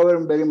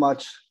 Robert, very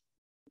much.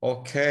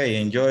 Okay,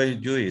 enjoy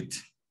it.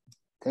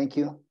 Thank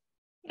you.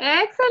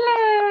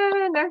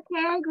 Excellent.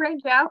 Okay,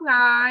 great job,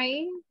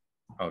 guys.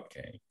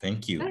 Okay,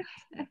 thank you.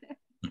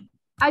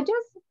 I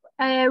just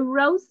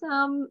wrote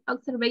some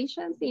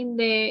observations in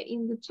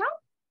the chat.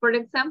 For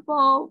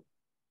example,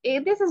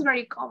 this is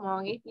very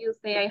common if you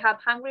say I have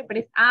hungry, but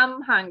it's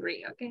I'm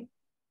hungry, okay?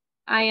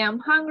 I am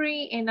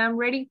hungry and I'm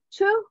ready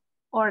to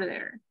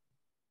order,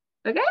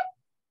 okay?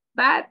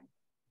 But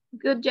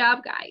good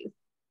job, guys.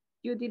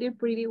 You did it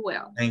pretty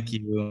well. Thank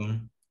you.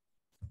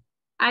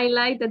 I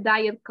like the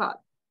Diet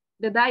Coke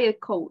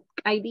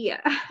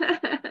idea.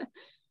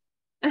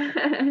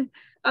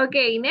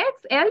 Okay,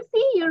 next,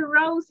 Elsie, you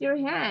rose your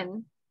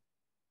hand.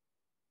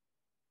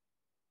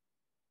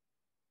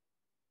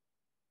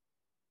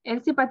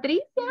 Elsie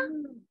Patricia?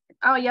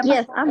 Oh, yeah.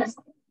 Yes,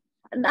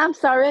 I'm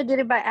sorry, I did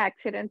it by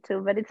accident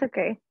too, but it's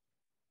okay.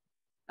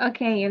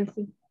 Okay,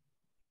 Elsie.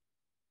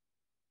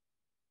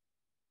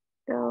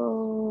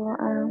 So,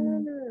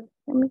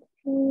 let me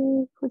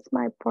see who's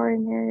my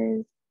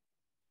partners.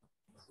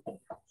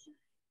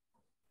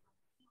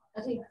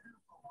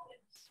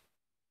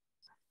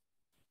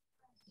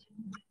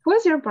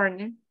 Who's your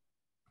partner?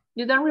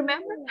 You don't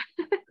remember?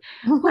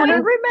 I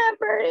don't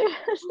remember.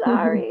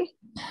 Sorry.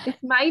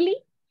 Smiley?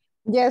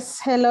 Yes,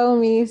 hello,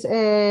 Miss.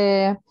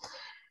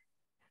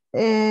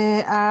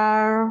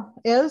 Are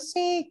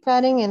Elsie,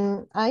 Karen,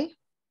 and I?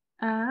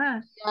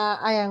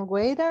 I am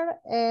waiter,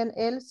 and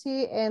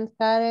Elsie and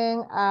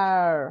Karen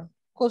are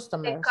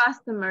customers. The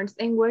customers.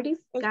 And where is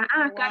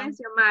Karen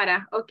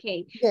Xiomara?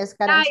 Okay. Yes,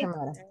 Karen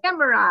Xiomara.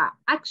 Camera,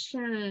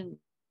 action.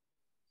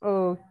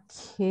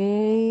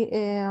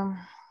 Okay.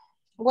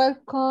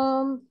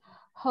 Welcome.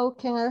 How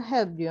can I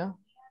help you?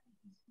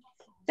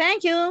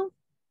 Thank you.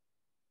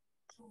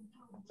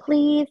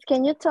 Please,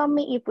 can you tell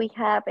me if we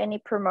have any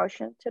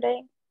promotion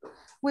today?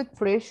 With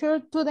pleasure.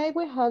 Today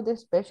we have the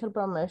special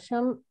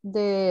promotion,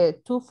 the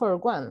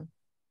 2-for-1.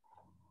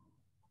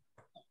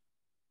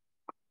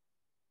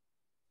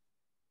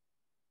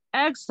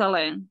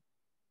 Excellent.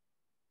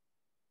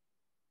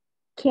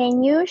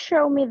 Can you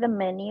show me the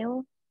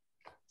menu?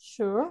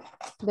 Sure.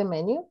 The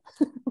menu.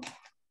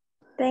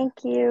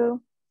 Thank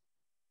you.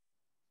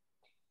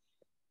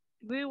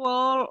 We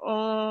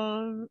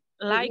will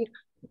like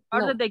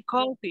order No. the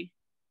coffee.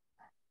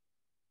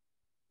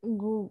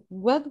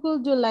 What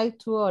would you like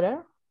to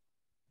order?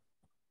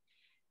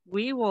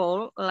 We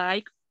will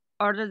like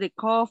order the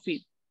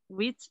coffee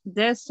with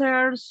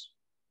desserts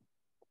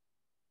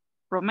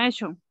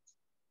promotion.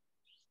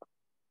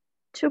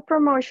 2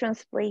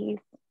 promotions, please.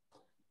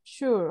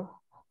 Sure.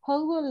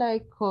 How would you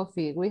like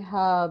coffee? We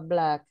have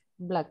black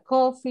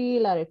coffee,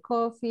 latte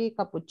coffee,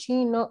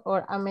 cappuccino,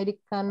 or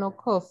Americano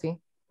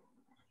coffee.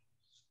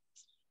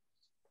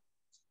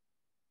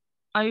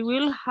 I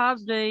will have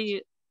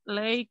the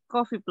late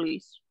coffee,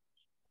 please.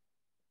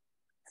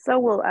 So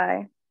will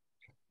I.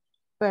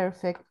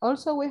 Perfect.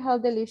 Also, we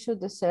have delicious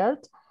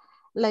dessert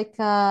like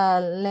a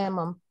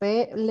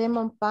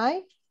lemon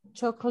pie,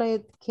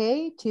 chocolate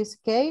cake,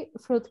 cheesecake,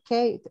 fruit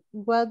cake.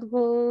 What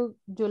would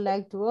you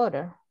like to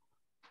order?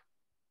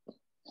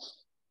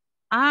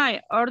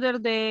 I order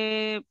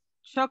the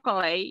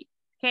chocolate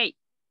cake.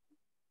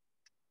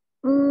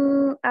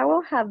 I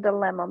will have the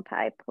lemon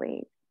pie,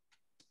 please.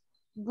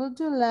 Would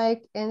you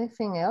like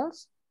anything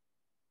else?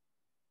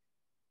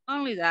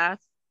 Only that.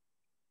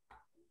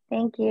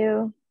 Thank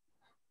you.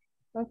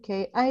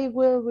 Okay, I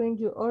will bring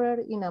you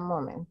order in a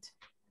moment.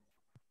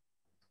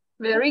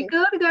 Very Okay.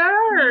 good,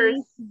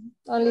 girls.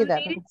 Only You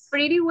that. did it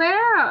pretty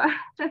well.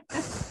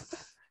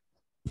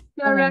 nervous.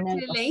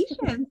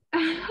 Congratulations.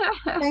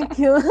 Thank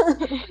you.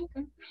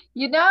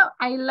 You know,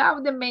 I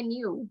love the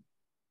menu.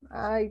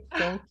 I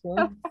thank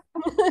you.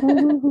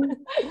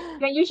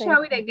 Can you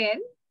show it again?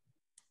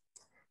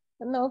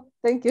 No,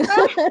 thank you.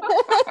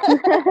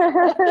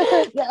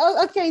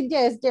 Okay,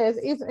 yes,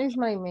 it's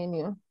my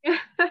menu.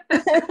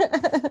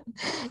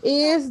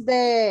 Is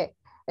the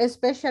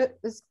special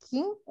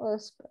skin or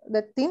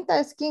the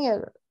tinta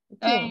skin?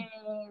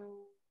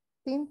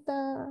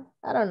 Tinta,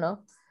 I don't know.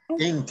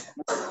 Ink.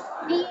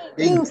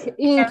 Ink.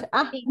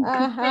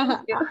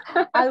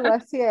 Algo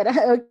así era.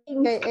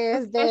 Okay,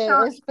 es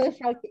the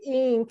special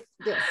ink.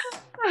 Yes.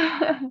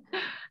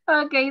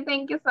 Okay,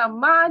 thank you so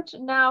much.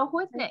 Now,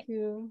 who's next? Thank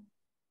you.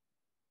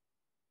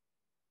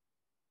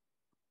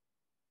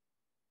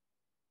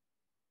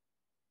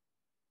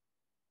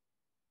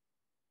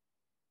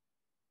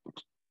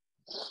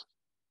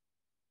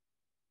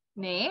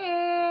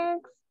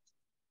 Next.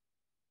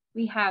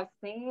 We have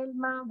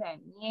Selma,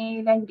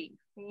 Daniela,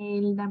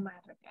 Griselda,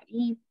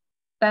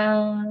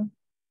 Margarita,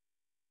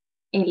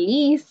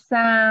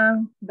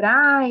 Elisa,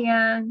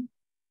 Brian,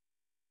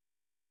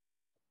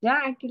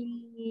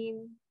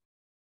 Jacqueline,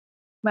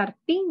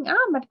 Martin.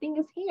 Ah, Martin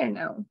is here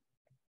now.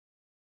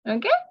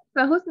 Okay,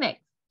 so who's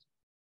next?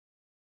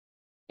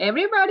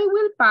 Everybody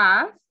will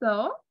pass,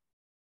 so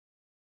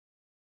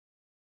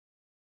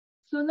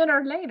sooner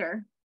or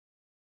later.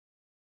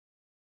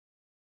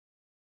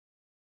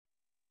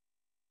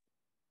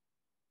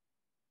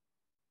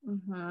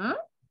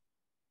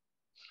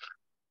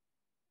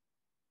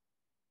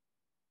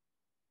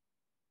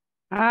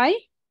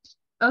 Ay,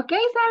 Ok,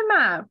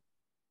 Salma.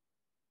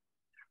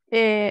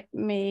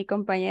 mi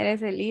compañera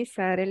es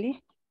Elisa,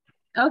 Arely.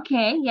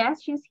 Okay,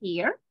 yes, she's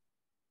here.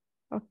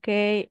 Ok,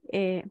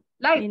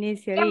 Light,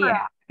 iniciaría.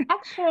 camera,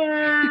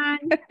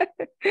 action.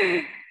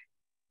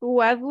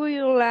 What would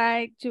you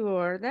like to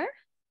order?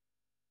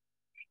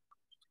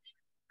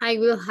 I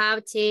will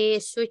have the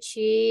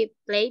sushi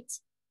plate.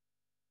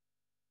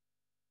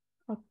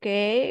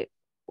 Okay,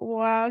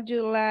 would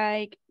you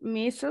like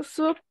miso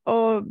soup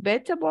or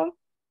vegetable?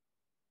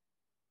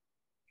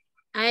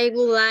 I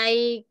would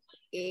like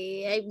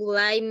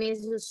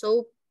miso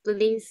soup,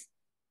 please.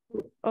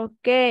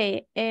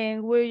 Okay,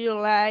 and would you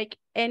like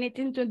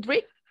anything to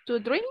drink?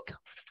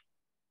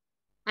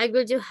 I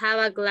would you have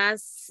a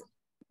glass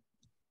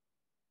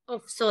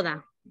of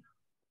soda.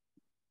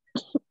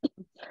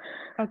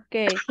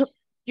 Okay,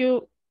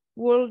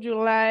 would you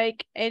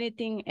like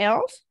anything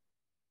else?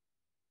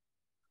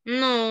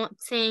 No,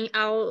 thank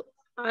I'll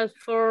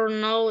for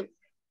no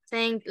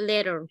thank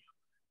later.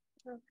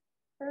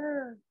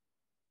 Would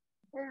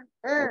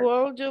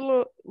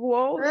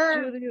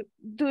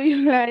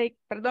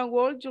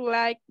you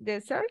like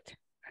dessert?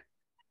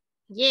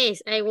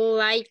 Yes, I would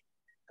like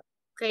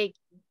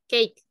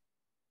cake.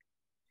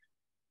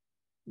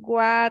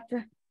 What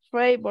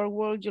flavor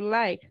would you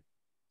like?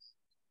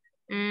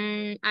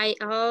 I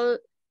all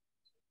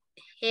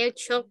have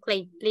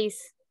chocolate,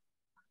 please.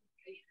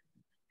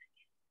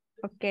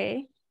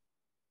 Okay.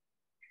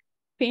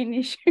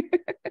 Finish.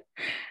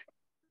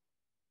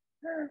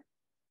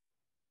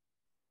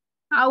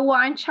 I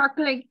want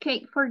chocolate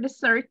cake for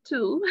dessert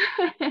too.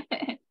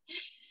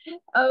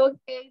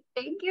 Okay,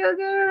 thank you,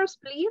 girls.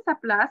 Please,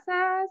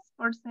 aplausos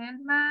for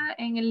Selma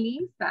and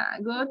Elisa.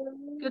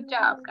 Good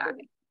job,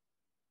 guys.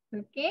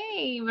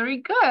 Okay, very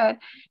good.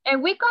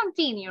 And we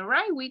continue,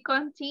 right? We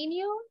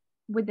continue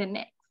with the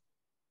next.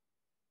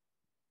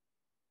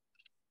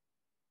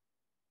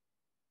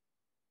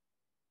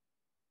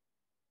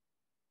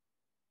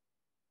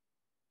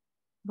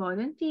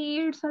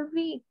 Volunteers are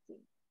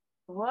victims.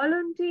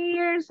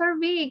 Volunteers are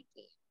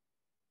victims.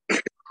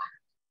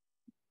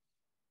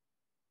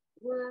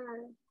 5,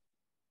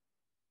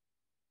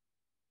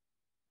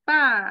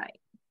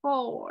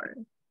 4,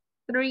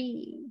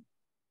 3,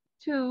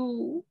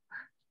 2.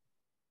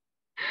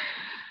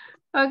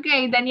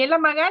 Okay, Daniela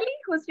Magali,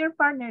 who's your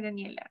partner,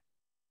 Daniela?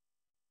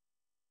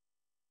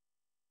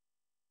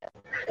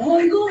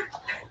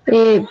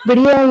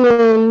 Brian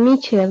and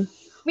Mitchell.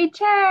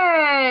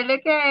 Michelle,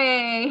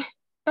 okay.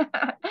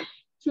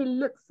 She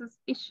looks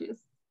suspicious.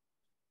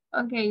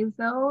 Okay,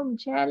 so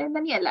Michelle and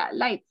Daniela,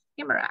 lights,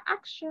 camera,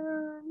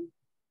 action.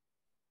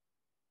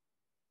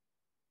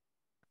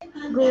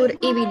 Good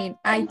evening.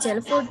 I tell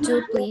for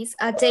two, please.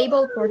 A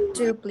table for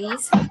two,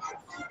 please.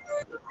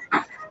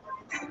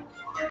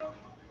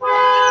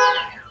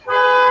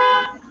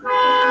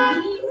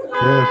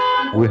 Yes,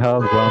 we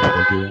have one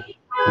for you. Please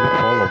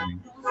follow me.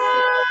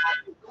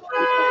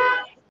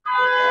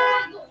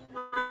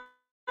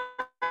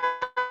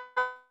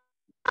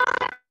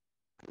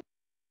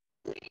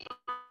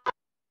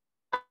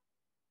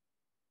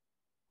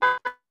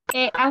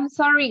 I'm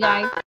sorry,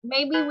 guys.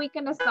 Maybe we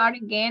can start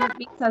again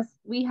because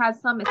we had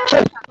some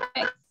special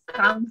effects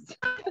sounds.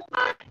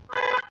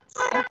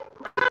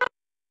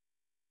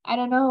 I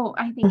don't know.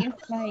 I think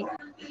it's like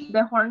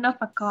the horn of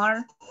a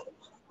car.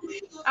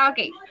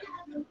 Okay,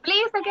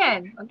 please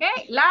again.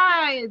 Okay,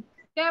 lights,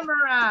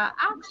 camera,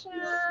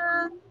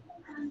 action.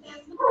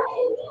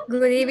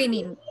 Good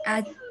evening.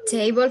 A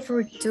table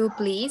for two,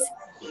 please.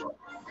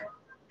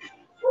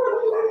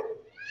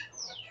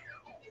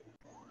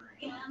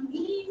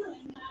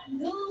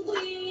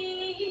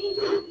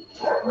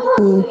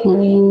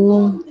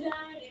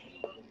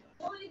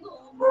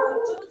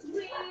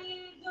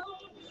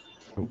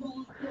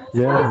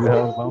 Yes, we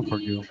have one for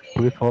you.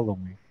 Please follow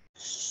me.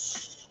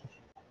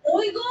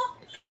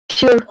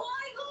 Sure.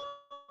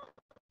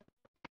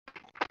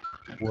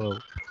 Well,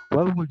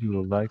 what would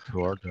you like to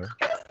order?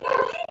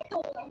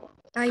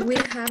 I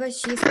will have a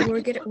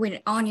cheeseburger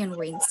with onion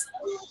rings.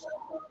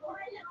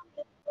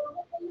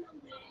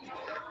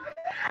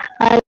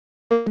 I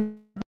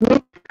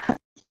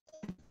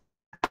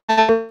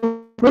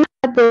will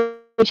have the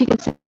chicken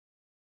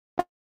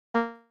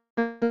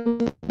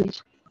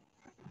sandwich.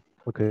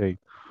 Okay.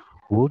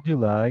 Would you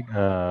like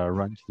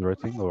ranch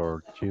dressing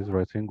or cheese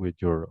dressing with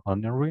your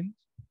onion rings?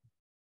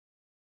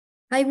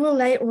 I would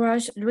like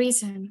rush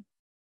reason.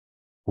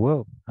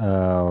 Well,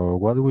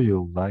 what would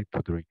you like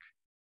to drink?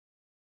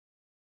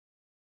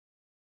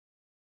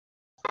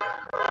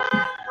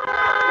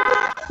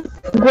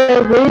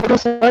 Well, will you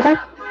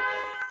soda?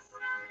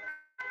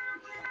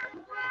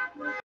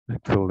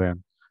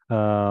 Excellent.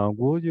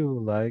 Would you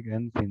like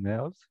anything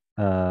else?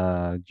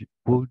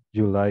 Would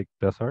you like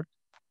dessert?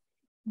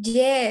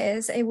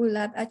 Yes, I would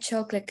love a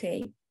chocolate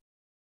cake.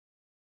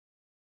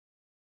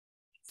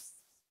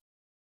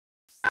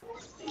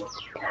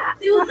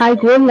 I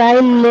would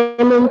like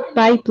lemon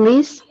pie,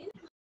 please.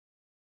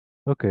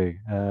 Okay,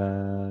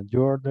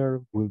 your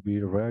order will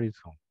be ready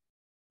soon.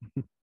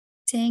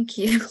 Thank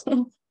you.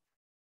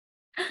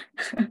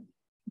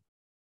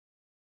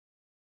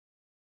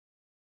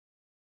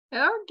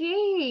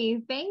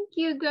 Okay, thank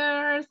you,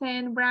 girls,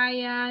 and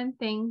Brian.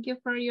 Thank you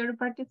for your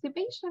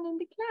participation in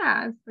the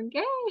class.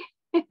 Okay.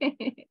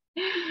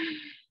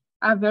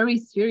 A very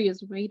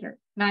serious reader.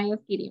 No,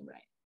 just kidding,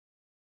 Brian.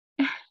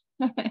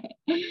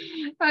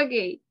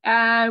 Okay,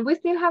 we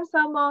still have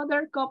some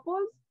other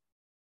couples.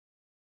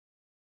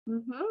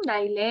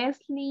 Like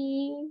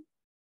Leslie,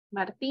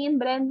 Martin,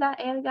 Brenda,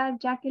 Edgar,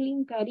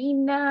 Jacqueline,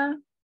 Karina.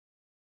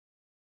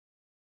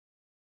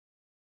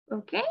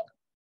 Okay.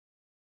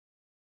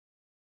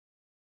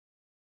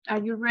 Are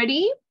you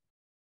ready?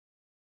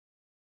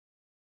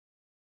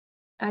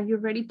 Are you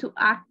ready to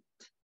act?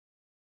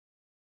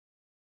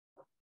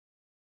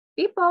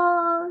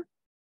 People.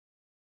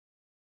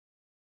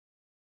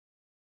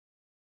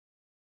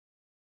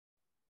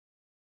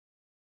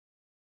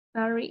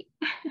 Sorry.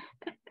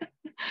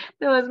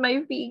 That was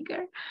my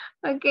finger.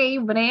 Okay,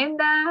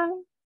 Brenda,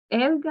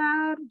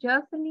 Edgar,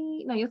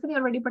 Jocelyn. No, Jocelyn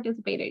already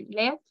participated.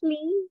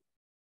 Leslie.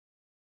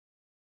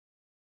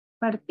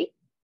 Martin.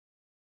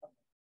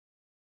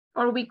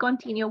 Or we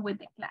continue with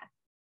the class.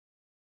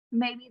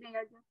 Maybe they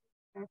are just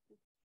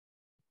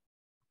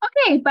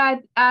okay,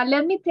 but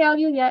let me tell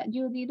you that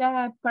you did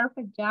a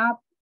perfect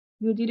job.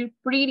 You did it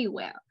pretty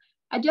well.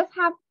 I just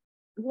have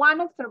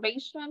one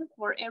observation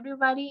for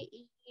everybody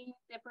in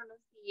the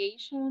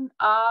pronunciation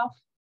of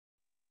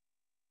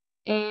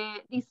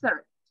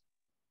dessert.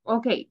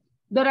 Okay,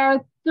 there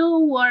are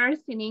two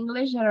words in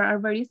English that are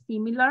very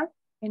similar,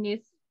 and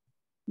it's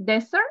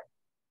dessert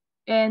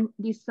and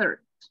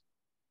dessert.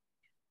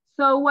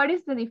 So what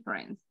is the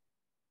difference?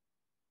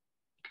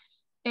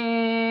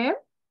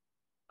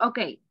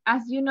 Okay,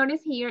 as you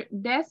notice here,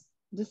 this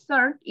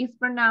dessert is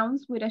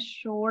pronounced with a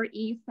short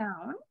E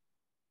sound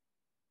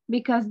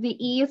because the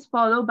E is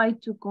followed by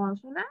two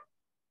consonants.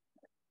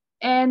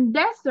 And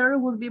dessert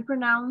will be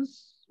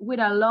pronounced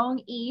with a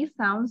long E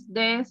sounds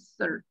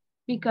dessert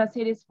because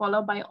it is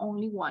followed by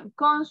only one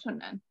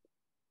consonant.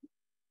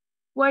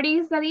 What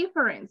is the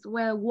difference?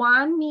 Well,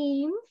 one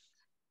means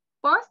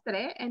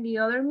postre and the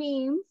other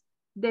means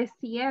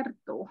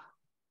desierto.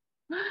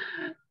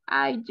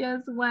 I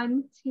just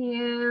want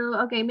to,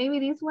 okay, maybe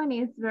this one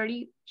is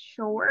very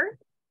short.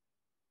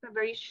 It's a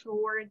very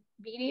short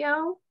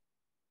video.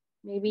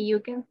 Maybe you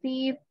can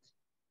see it.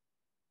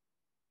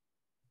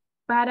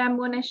 But I'm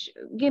gonna,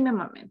 give me a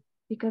moment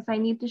because I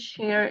need to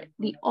share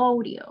the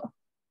audio.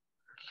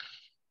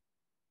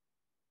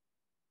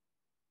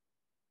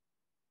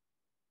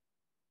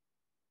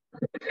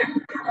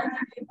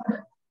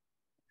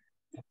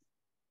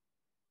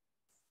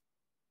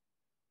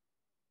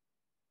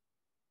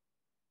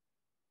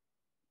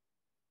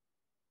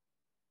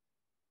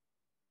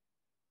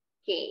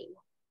 Okay.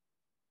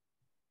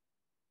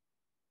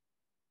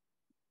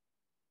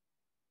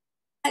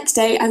 Next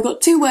day, I've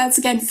got two words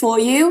again for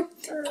you.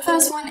 The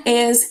first one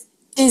is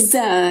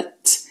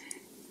dessert.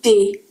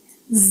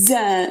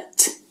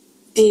 Dessert.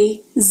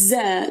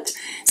 Dessert.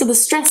 So the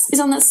stress is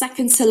on that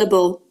second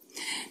syllable.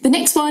 The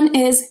next one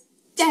is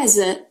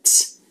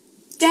desert.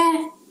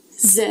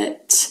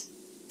 Desert.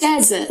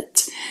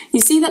 Desert.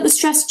 You see that the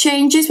stress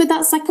changes with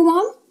that second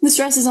one? The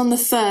stress is on the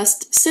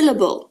first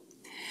syllable.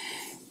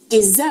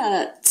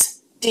 Dessert.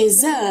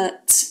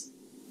 Dessert.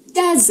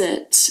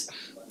 Desert.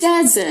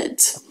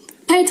 Desert.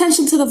 Pay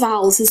attention to the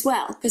vowels as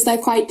well, because they're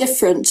quite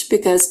different,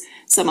 because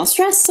some are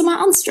stressed, some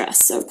are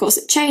unstressed, so of course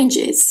it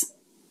changes.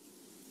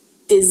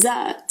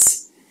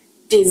 Dessert,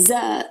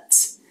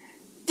 dessert,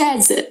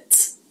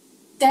 desert,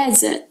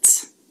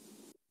 desert.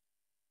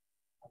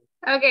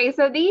 Okay,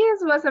 so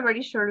this was a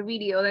very short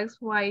video, that's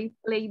why I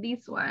played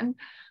this one.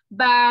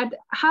 But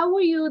how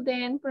will you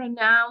then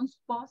pronounce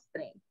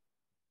postre?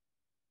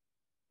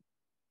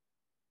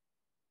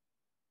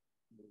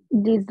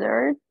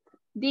 Dessert.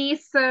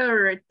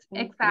 Dessert,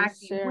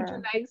 exactly. Dessert. Would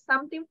you like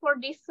something for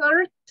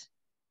dessert?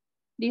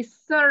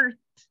 Dessert,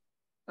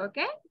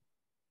 okay?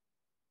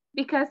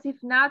 Because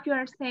if not, you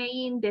are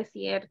saying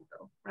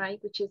desierto, right?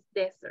 Which is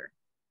desert.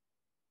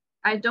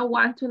 I don't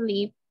want to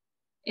live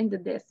in the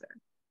desert,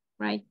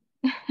 right?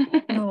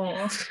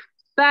 No.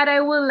 But I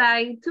would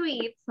like to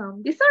eat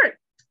some dessert.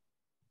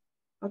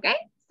 Okay,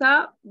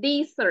 so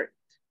dessert.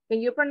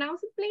 Can you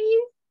pronounce it,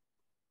 please?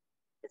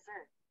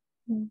 Dessert.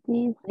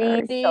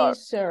 Dessert.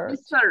 Dessert.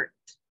 Dessert.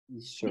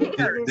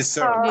 Dessert.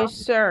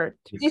 Dessert.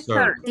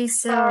 Dessert. Dessert.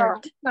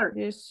 Dessert.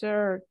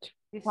 Dessert.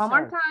 One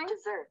more time.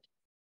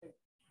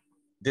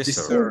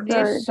 Dessert.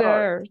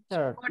 Dessert.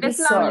 What is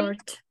slowly?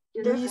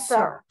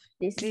 Dessert.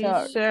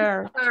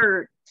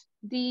 Dessert.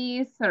 Dessert.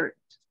 Dessert.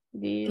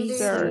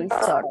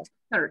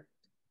 Dessert.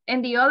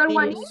 And the other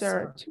one is?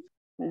 Dessert.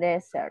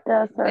 Desert.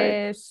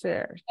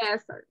 Dessert.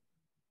 Desert.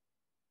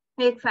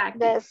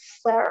 Exactly.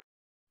 Dessert.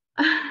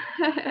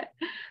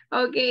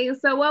 Okay,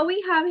 so what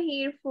we have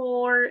here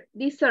for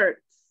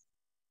desserts: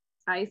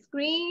 ice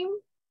cream,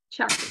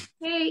 chocolate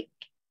cake,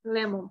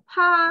 lemon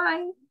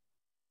pie,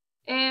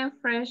 and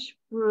fresh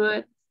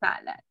fruit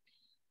salad.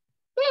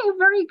 Okay,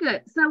 very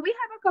good. So we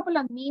have a couple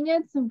of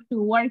minutes to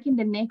work in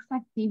the next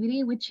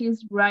activity, which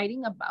is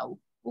writing about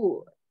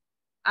food.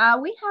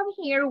 We have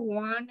here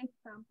one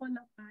example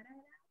of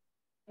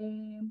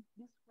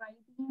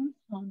describing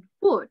some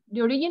food,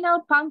 the original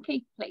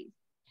pancake place.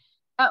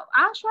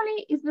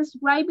 Actually, it's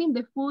describing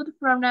the food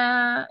from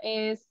a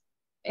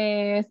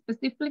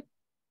specific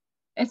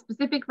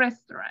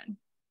restaurant,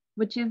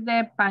 which is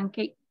the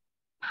pancake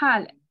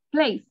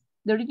place,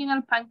 the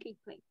original pancake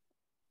place.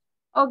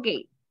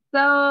 Okay, so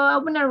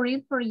I'm gonna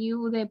read for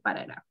you the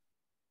paragraph.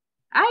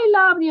 I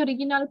love the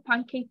original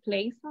pancake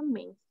place on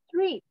Main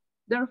Street.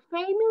 Their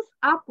famous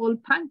apple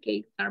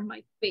pancakes are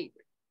my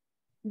favorite.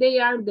 They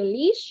are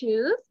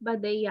delicious,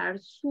 but they are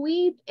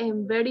sweet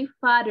and very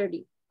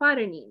fattening.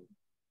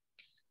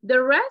 The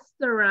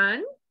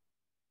restaurant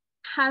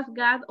has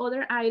got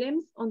other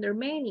items on their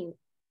menu,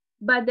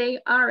 but they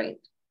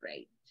aren't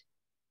great.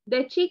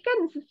 The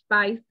chicken is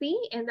spicy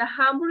and the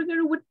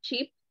hamburger with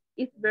chips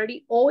is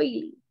very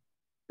oily.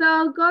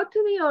 So go to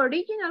the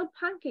original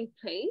pancake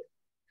place,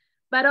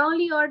 but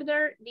only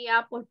order the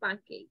apple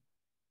pancake.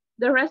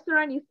 The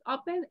restaurant is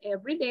open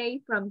every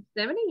day from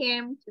 7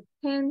 a.m. to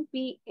 10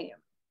 p.m.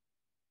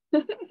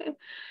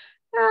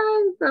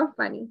 So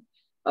funny.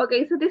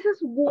 Okay, so this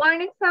is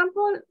one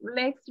example.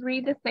 Let's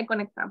read the second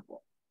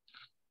example.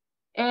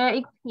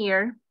 It's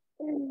here,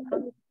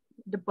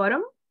 the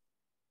bottom.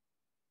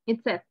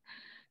 It says,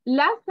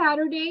 last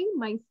Saturday,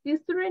 my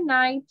sister and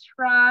I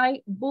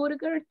tried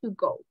Burger to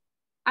Go,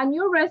 a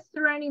new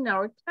restaurant in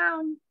our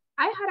town.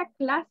 I had a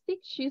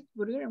classic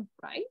cheeseburger and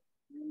fries.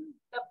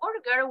 The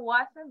burger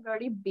wasn't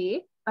very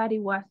big, but it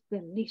was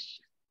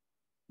delicious.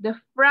 The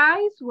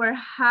fries were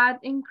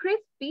hot and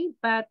crispy,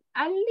 but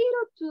a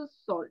little too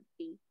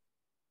salty.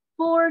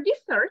 For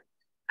dessert,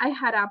 I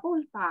had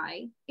apple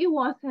pie. It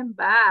wasn't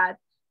bad,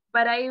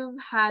 but I've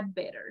had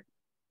better.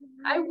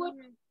 I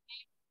would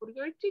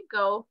Burger to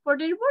Go for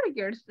their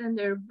burgers and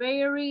their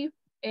very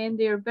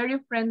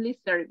friendly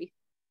service.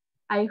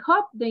 I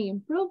hope they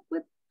improve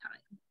with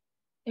time.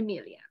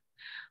 Emilia.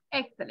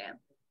 Excellent.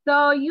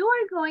 So you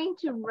are going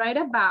to write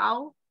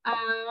about a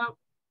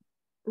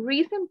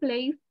recent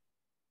place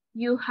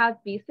you have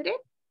visited.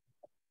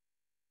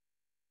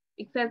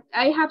 Except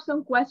I have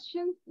some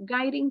questions,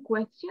 guiding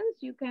questions.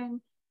 You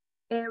can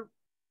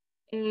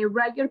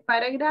write your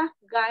paragraph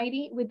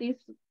guiding with these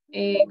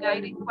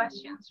guiding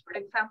questions. For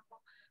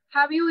example,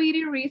 have you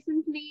eaten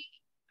recently?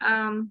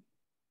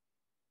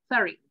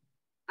 Sorry.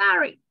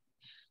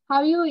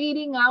 Have you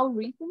eaten out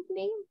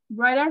recently?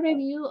 Write a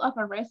review of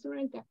a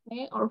restaurant,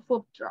 cafe, or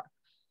food truck.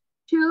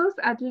 Choose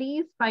at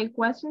least 5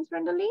 questions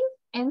from the list.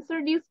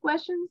 Answer these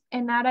questions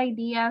and add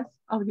ideas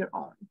of your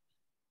own.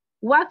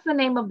 What's the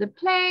name of the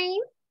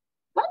place?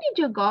 Why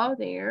did you go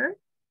there?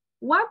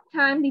 What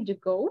time did you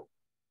go?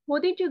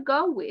 Who did you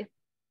go with?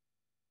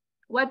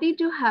 What did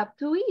you have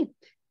to eat?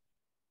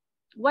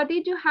 What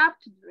did you have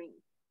to drink?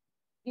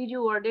 Did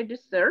you order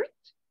dessert?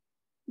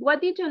 What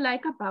did you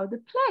like about the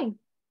place?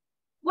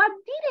 What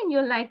didn't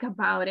you like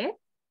about it?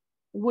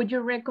 Would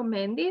you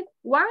recommend it?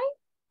 Why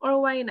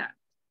or why not?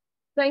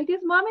 So in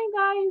this moment,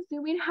 guys,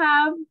 you will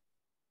have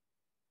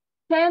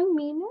 10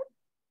 minutes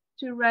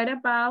to write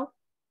about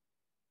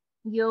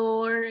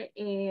your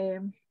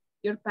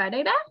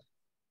paragraph,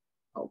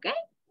 okay?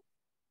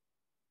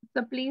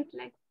 So please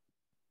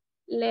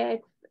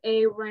let's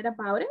write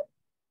about it.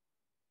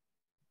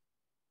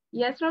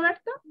 Yes,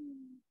 Roberto?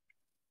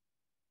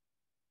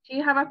 Do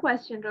you have a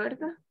question,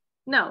 Roberto?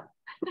 No.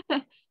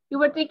 You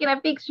were taking a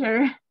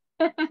picture.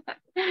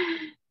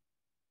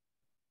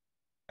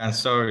 I'm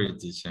sorry,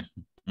 teacher.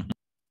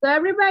 So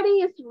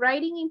everybody is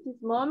writing in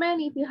this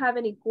moment. If you have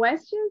any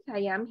questions,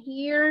 I am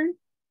here.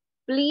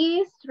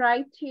 Please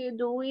try to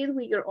do it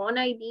with your own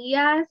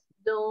ideas.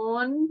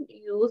 Don't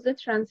use the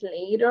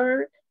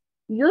translator.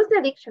 Use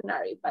the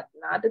dictionary, but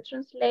not the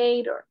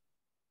translator.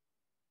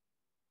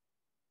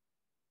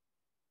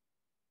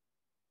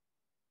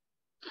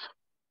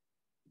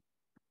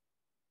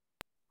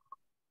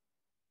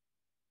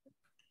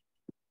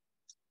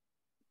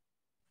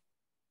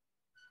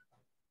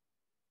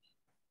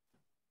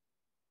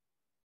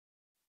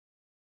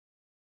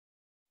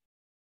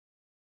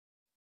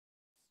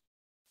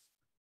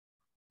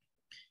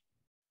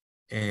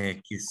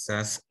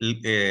 Quizás,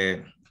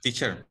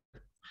 teacher.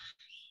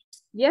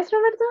 Yes,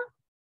 Roberto.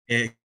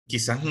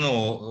 Quizás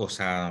no, o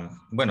sea,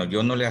 bueno,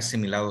 yo no le he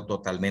asimilado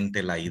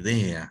totalmente la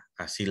idea,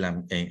 así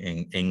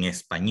en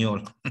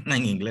español,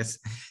 en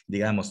inglés,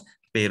 digamos,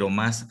 pero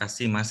más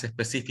así, más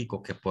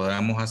específico que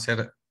podamos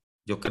hacer,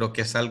 yo creo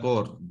que es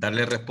algo,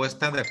 darle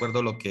respuesta de acuerdo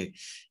a lo que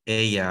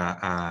ella,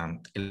 a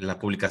la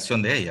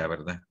publicación de ella,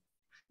 ¿verdad?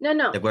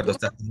 No. De acuerdo a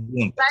estas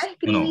preguntas. Va a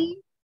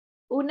escribir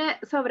una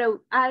sobre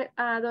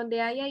a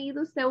donde haya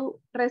ido usted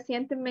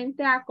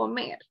recientemente a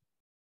comer.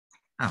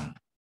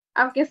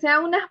 Aunque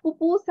sean unas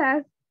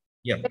pupusas,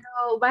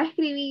 pero va a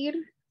escribir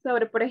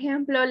sobre, por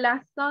ejemplo,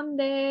 la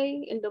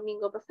Sunday, el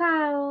domingo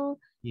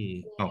pasado.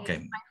 My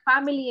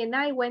family and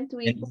I went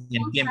to eat pupusas.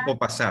 En el tiempo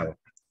pasado.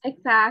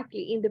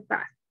 Exactly, in the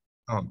past.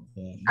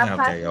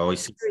 Hoy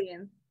sí.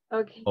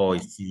 Hoy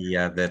sí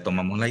ya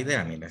tomamos la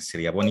idea, mira,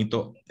 sería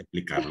bonito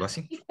explicarlo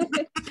así.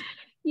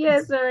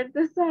 Yes, Roberto,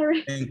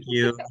 sorry. Thank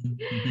you.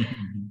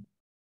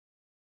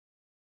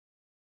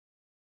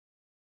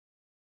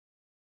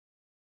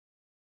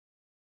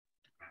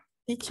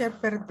 Teacher,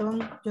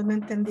 perdón, yo no he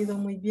entendido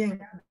muy bien.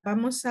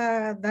 Vamos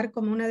a dar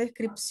como una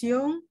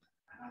descripción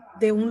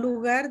de un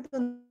lugar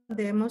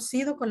donde hemos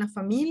ido con la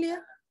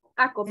familia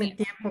a comer en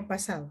tiempo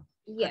pasado.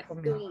 Yes,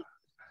 to eat.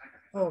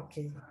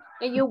 Okay.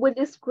 And you would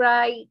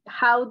describe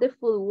how the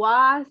food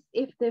was,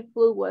 if the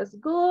food was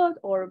good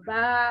or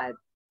bad,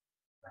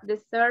 the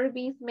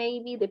service,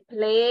 maybe the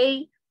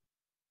play.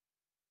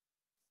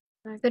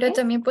 Okay. Pero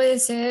también puede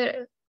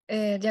ser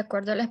de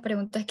acuerdo a las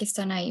preguntas que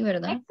están ahí,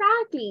 ¿verdad?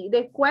 Exactly.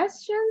 The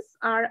questions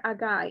are a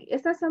guide.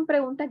 Estas son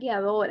preguntas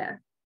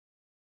guiadoras.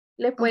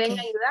 Le pueden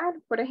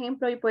ayudar. Por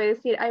ejemplo, y puede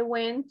decir, I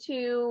went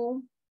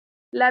to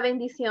La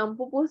Bendición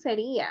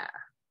Pupusería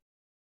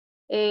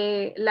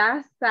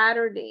last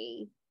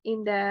Saturday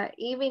in the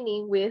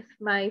evening with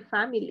my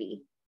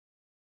family.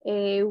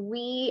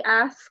 We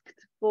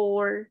asked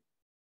for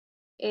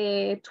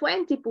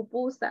 20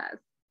 pupusas,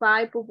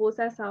 5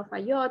 pupusas of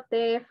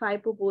ayote,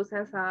 5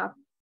 pupusas of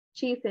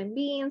cheese and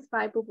beans,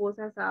 5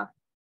 pupusas of,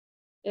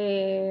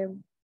 I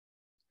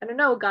don't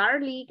know,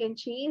 garlic and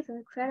cheese,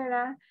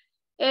 etc.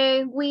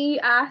 And we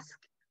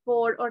asked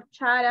for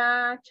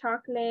horchata,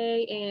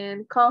 chocolate,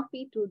 and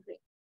coffee to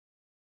drink.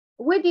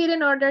 We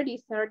didn't order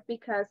dessert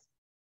because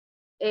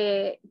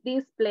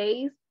this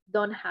place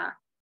don't have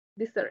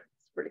desserts,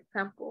 for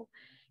example.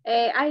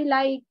 I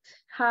liked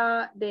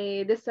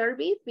the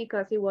service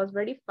because it was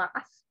very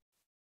fast.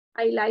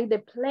 I liked the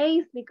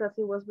place because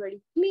it was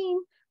very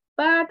clean,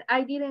 but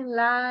I didn't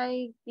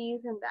like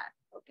this and that,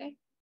 okay?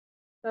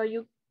 So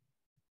you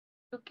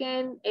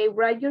can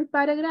write your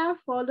paragraph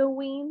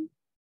following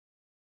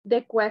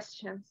the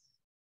questions.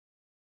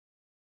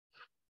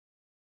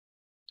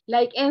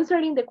 Like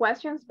answering the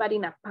questions, but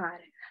in a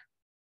paragraph.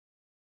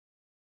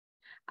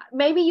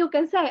 Maybe you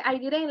can say, I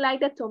didn't like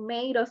the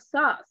tomato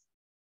sauce.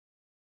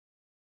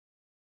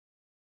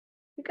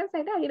 You can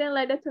say that I didn't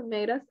like the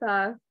tomato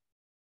sauce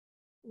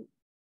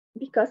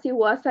because it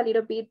was a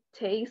little bit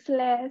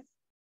tasteless.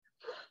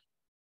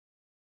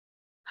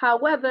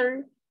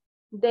 However,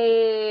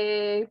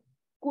 The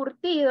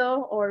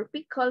curtido or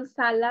pickled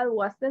salad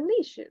was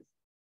delicious.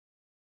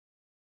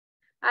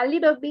 A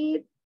little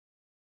bit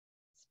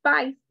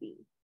spicy,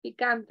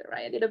 picante,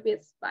 right? A little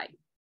bit spicy.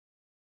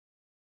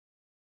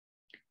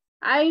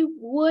 I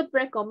would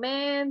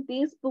recommend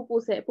this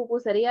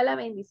pupusería La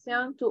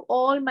Bendición to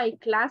all my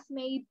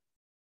classmates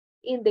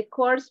in the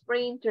course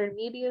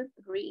pre-intermediate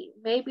 3.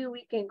 Maybe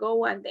we can go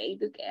one day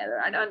together.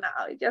 I don't know,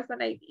 it's just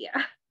an idea.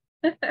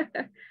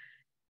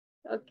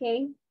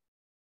 Okay.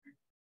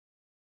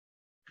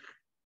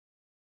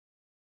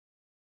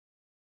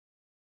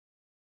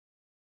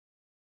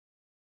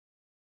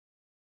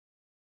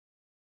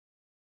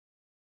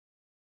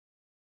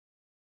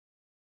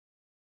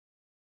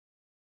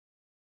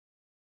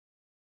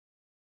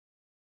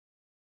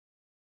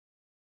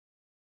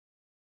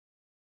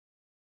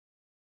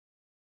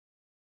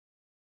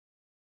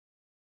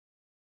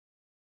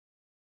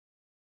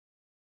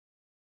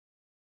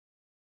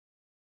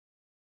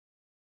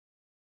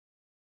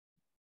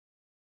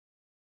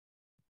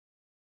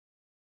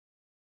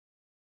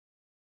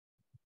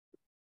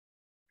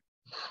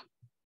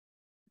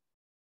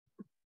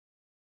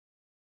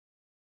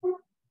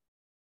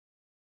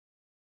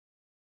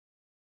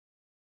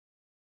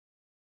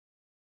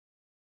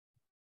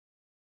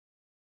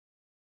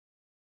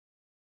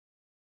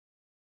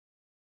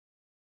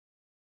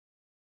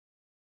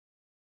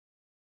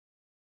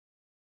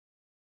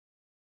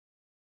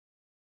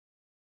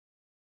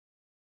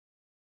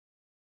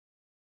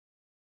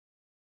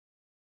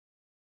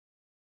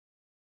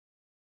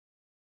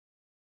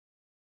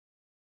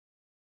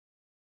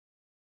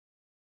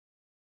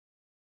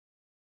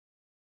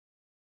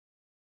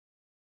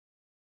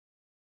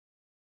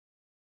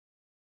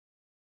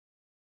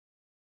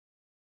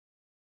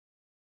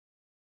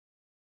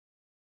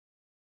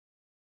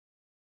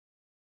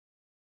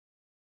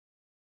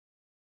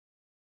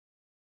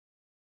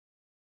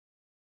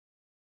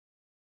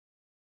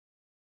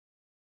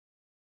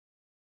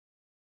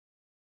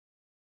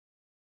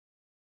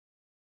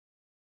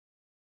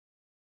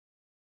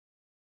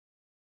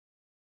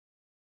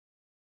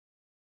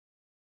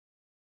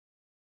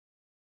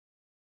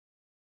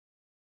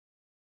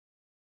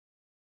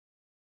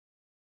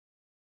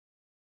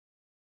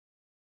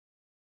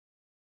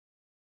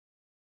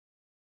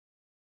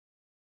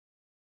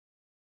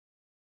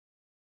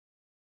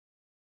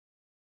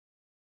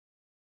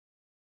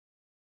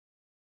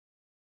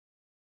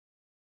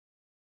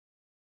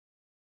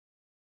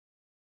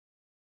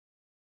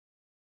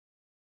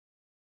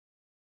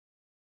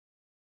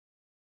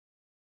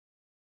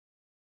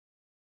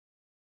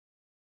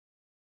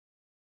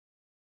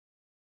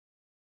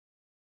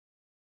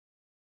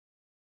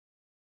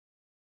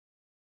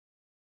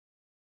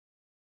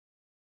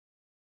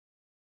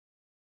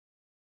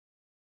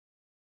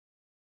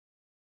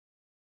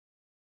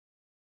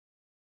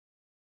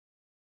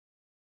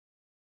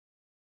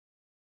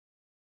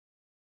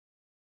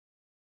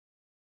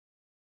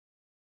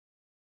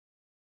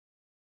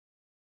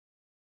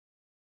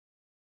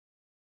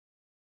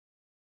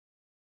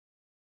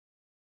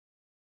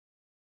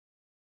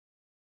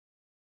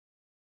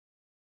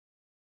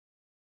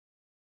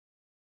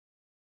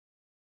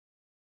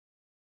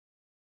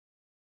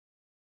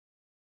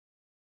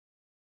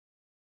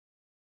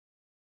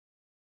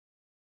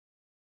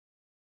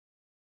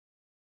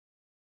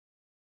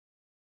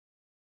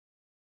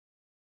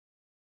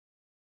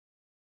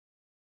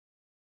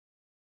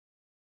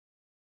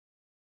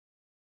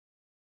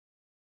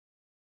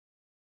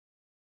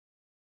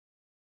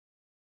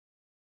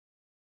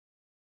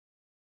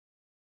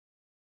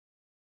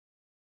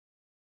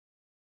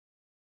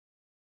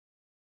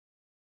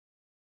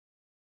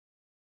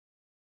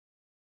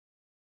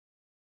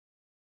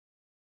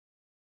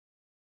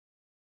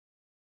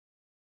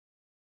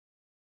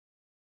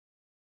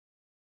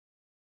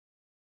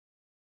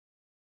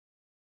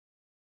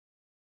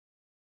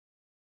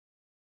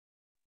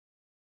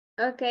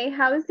 Okay,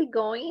 how is it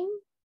going?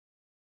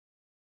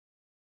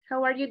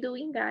 How are you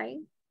doing, guys?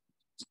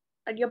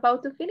 Are you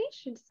about to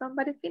finish? Did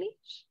somebody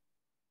finish?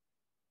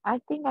 I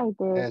think I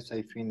did. Yes,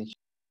 I finished.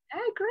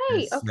 Ah,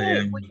 great. Yes,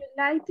 Okay, would you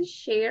like to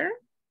share?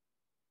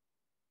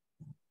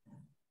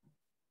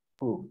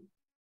 Who?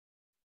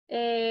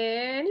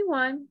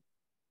 Anyone?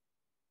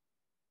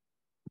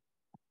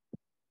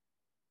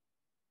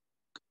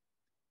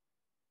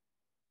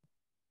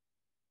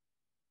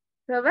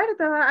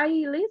 Roberto, I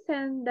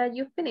listened that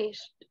you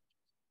finished.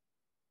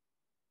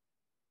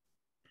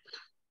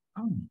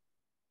 Oh.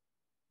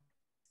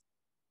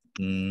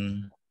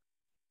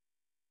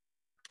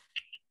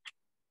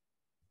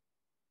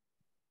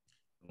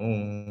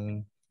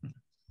 Oh.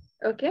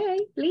 Okay,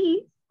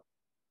 please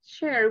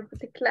share with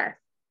the class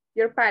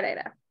your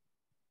paragraph.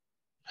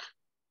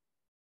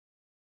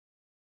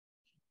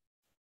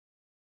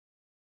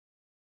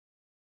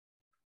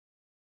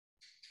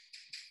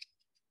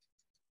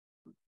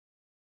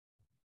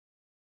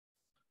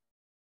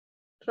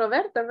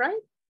 Roberto,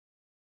 right?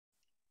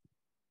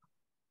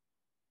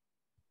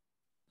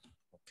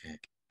 Okay.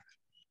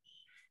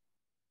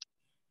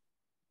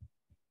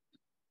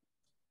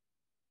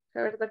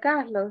 Roberto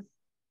Carlos.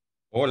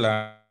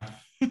 Hola.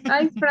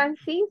 Ah, it's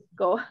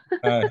Francisco.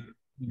 Uh,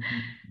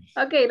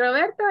 Okay,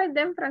 Roberto and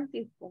then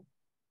Francisco.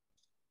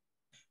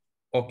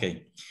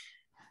 okay.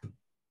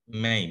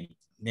 May.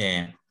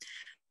 Yeah.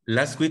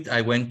 Last week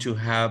I went to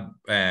have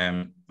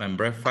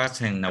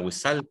breakfast in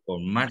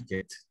Nahuizalco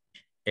market,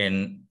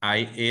 and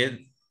I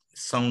ate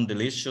some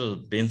delicious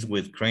beans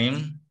with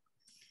cream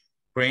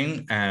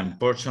and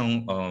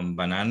portion of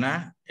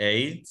banana,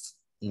 eggs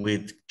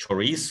with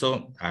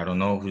chorizo. I don't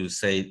know who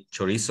say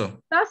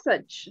chorizo.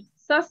 Sausage.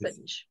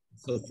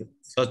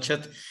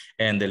 Sausage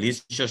and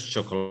delicious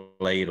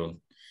chocolate.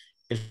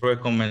 It's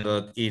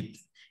recommended. It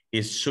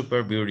is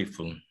super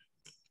beautiful.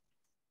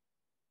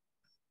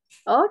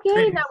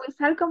 Okay, now we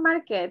Salco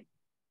Market.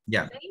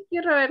 Yeah. Thank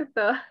you,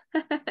 Roberto.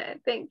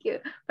 Thank you.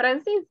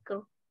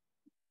 Francisco.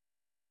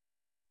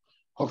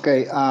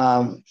 Okay,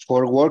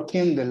 for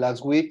working the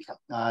last week,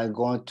 I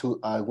went to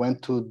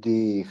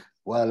the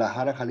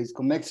Guadalajara,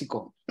 Jalisco,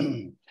 Mexico.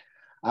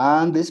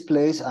 And this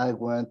place, I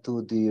went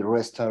to the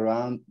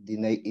restaurant, the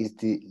name is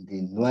the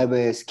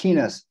Nueve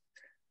Esquinas,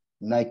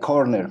 Night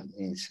Corner.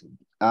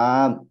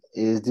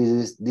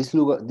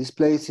 This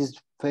place is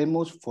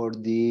famous for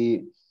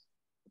the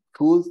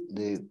food,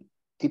 the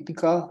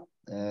typical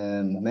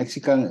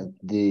Mexican,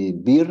 the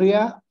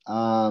birria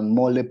and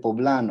mole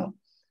poblano.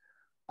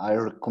 I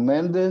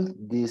recommended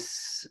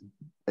this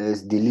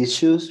is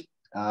delicious,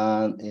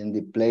 and in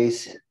the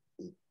place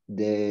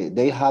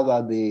they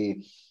have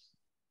the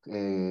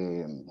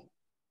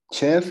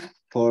chef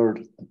for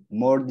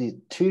more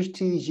than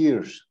 30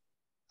 years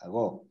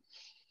ago.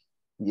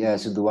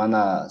 Yes, the one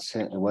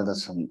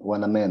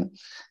man,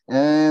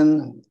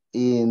 and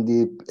in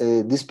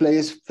the this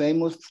place is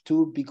famous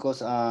too because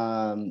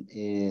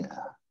the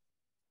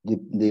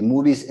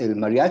movies El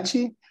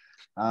Mariachi.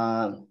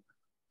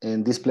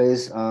 En this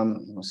place,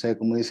 no sé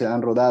cómo dice,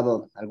 han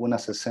rodado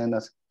algunas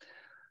escenas.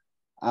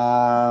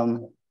 The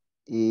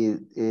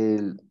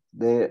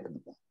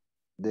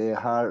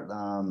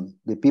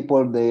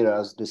people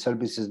there, the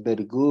service is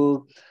very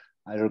good.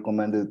 I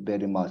recommend it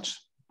very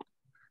much.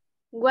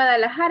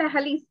 Guadalajara,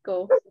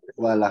 Jalisco.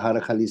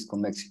 Guadalajara, Jalisco,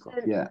 Mexico.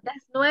 Yeah.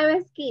 Las Nueve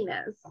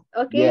Esquinas.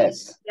 Okay.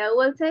 Yes. Yeah,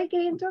 we'll take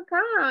it into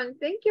account.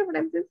 Thank you,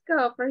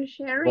 Francisco, for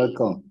sharing.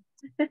 Welcome.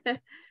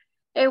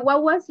 And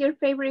what was your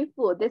favorite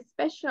food? The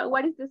special,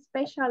 what is the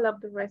special of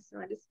the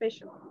restaurant? The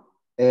special.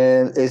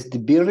 Es the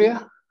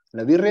birria,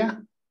 la birria.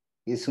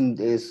 Es un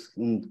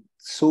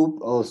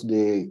soup of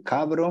the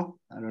cabro.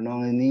 I don't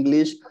know in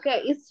English.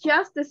 Okay, it's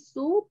just the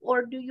soup,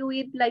 or do you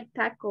eat like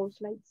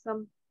tacos, like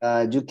some?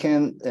 You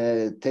can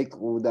take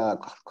the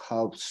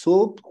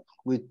soup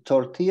with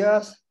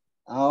tortillas,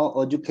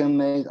 or you can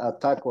make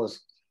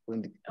tacos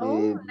with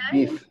the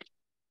beef.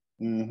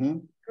 Mm-hmm.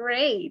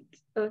 Great.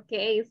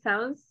 Okay,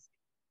 sounds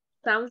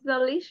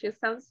delicious.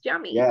 Sounds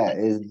yummy. Yeah,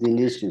 it's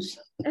delicious.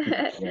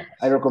 Yeah,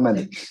 I recommend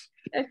it.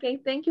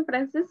 Okay, thank you,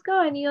 Francisco.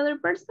 Any other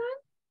person?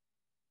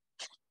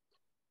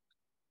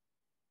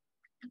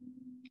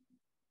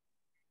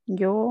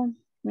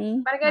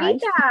 Me.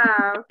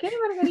 Margarita. Okay,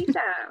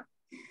 Margarita.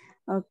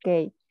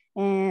 Okay.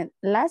 And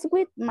last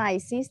week, my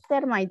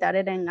sister, my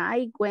daughter, and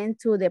I went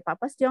to the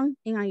Papas John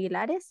in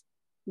Aguilares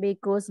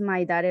because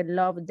my daughter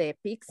loved the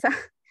pizza.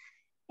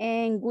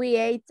 And we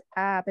ate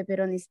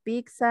pepperoni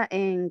pizza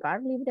and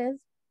garlic bread.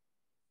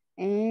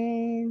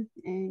 And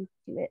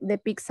the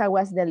pizza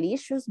was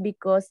delicious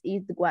because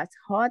it was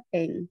hot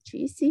and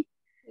cheesy.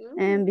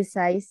 And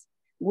besides,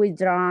 we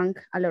drank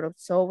a lot of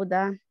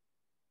soda.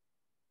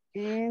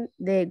 And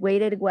the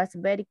waiter was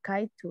very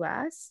kind to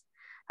us.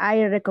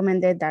 I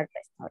recommended that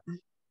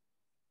restaurant.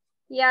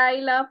 Yeah, I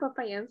love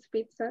Papayan's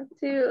pizza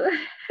too.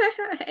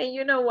 And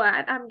you know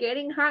what? I'm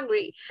getting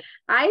hungry.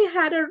 I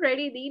had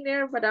already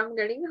dinner, but I'm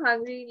getting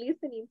hungry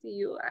listening to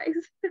you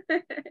guys.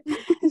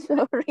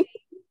 Sorry.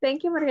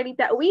 Thank you,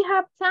 Margarita. We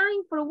have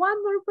time for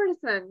one more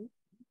person.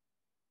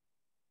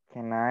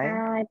 Can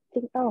I? I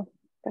think, oh,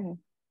 go ahead.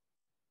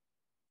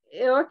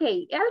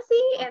 Okay,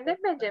 Elsie and then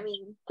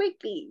Benjamin,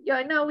 quickly.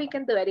 You know we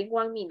can do it in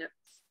 1 minute.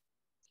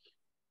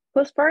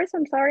 Who's first?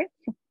 I'm sorry.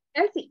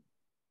 Elsie.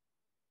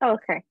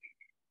 Okay.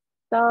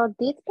 So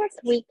this past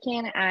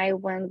weekend, I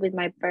went with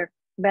my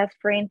best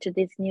friend to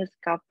this new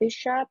coffee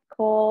shop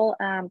called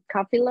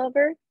Coffee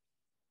Lover.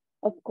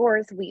 Of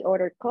course, we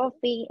ordered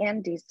coffee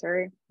and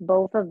dessert.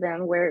 Both of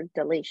them were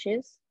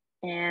delicious.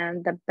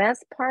 And the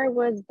best part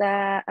was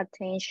the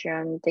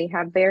attention. They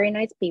have very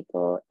nice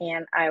people,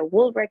 and I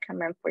will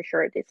recommend for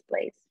sure this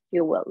place.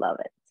 You will love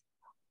it.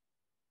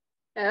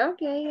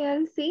 Okay,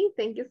 Elsie,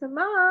 thank you so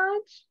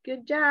much.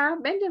 Good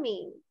job,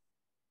 Benjamin.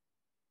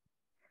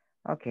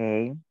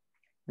 Okay.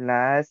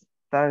 Last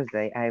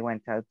Thursday, I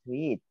went out to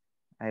eat.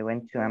 I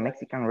went to a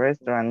Mexican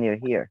restaurant near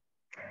here.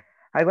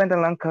 I went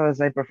along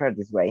because I prefer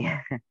this way.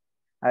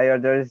 I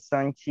ordered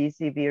some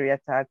cheesy birria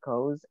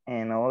tacos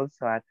and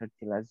also a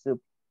tortilla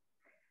soup.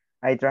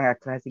 I drank a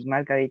classic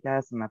margarita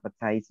as an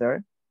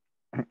appetizer.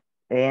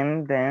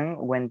 And then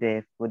when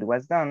the food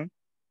was done,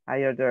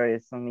 I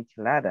ordered some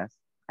micheladas.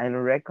 I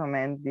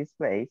recommend this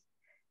place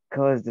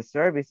because the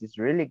service is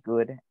really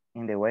good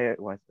and the waiter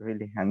was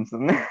really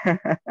handsome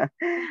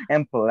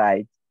and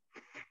polite.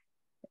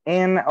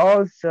 And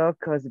also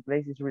because the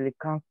place is really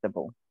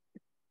comfortable.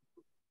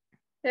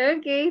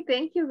 Okay,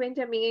 thank you,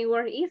 Benjamin. And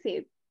where is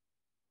it?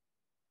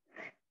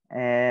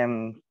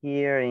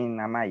 Here in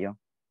Amayo.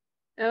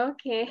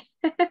 Okay.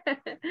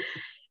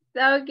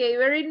 Okay,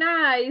 very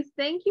nice.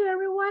 Thank you,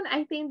 everyone.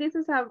 I think this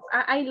is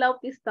I love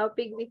this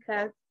topic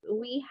because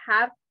we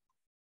have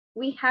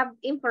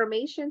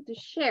information to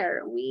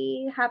share.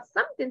 We have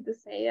something to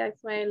say.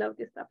 That's why I love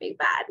this topic.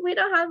 But we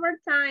don't have more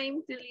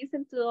time to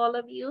listen to all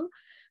of you.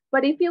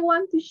 But if you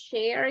want to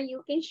share,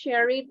 you can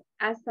share it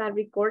as a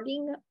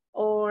recording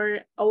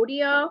or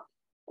audio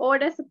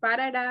or as a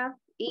paragraph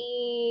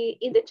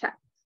in the chat.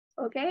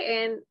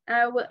 Okay, and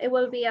it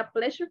will be a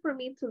pleasure for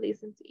me to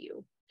listen to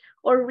you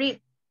or read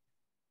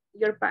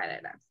your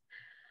paragraphs.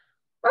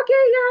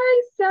 Okay,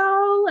 guys,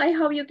 so I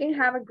hope you can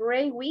have a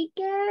great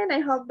weekend. I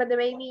hope that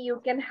maybe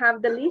you can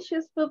have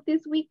delicious food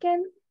this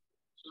weekend.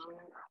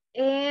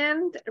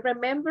 And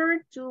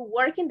remember to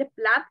work in the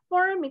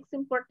platform. It's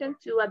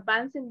important to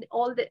advance in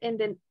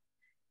the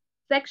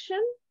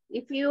section.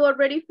 If you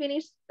already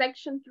finished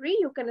section 3,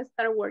 you can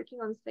start working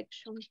on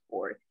section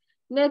 4.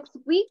 Next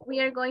week, we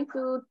are going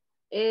to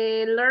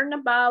learn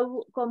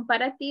about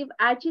comparative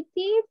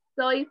adjectives.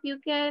 So if you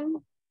can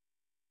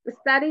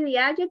study the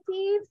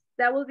adjectives,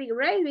 that will be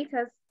great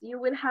because you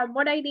will have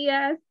more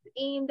ideas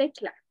in the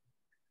class.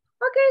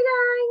 Okay,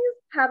 guys,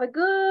 have a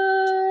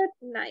good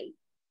night.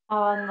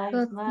 Have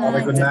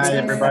a good night,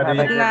 everybody. Have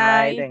a good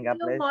night and God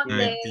See you bless you.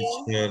 Monday.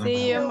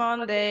 See you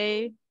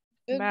Monday.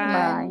 Bye.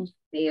 Bye.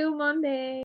 See you Monday.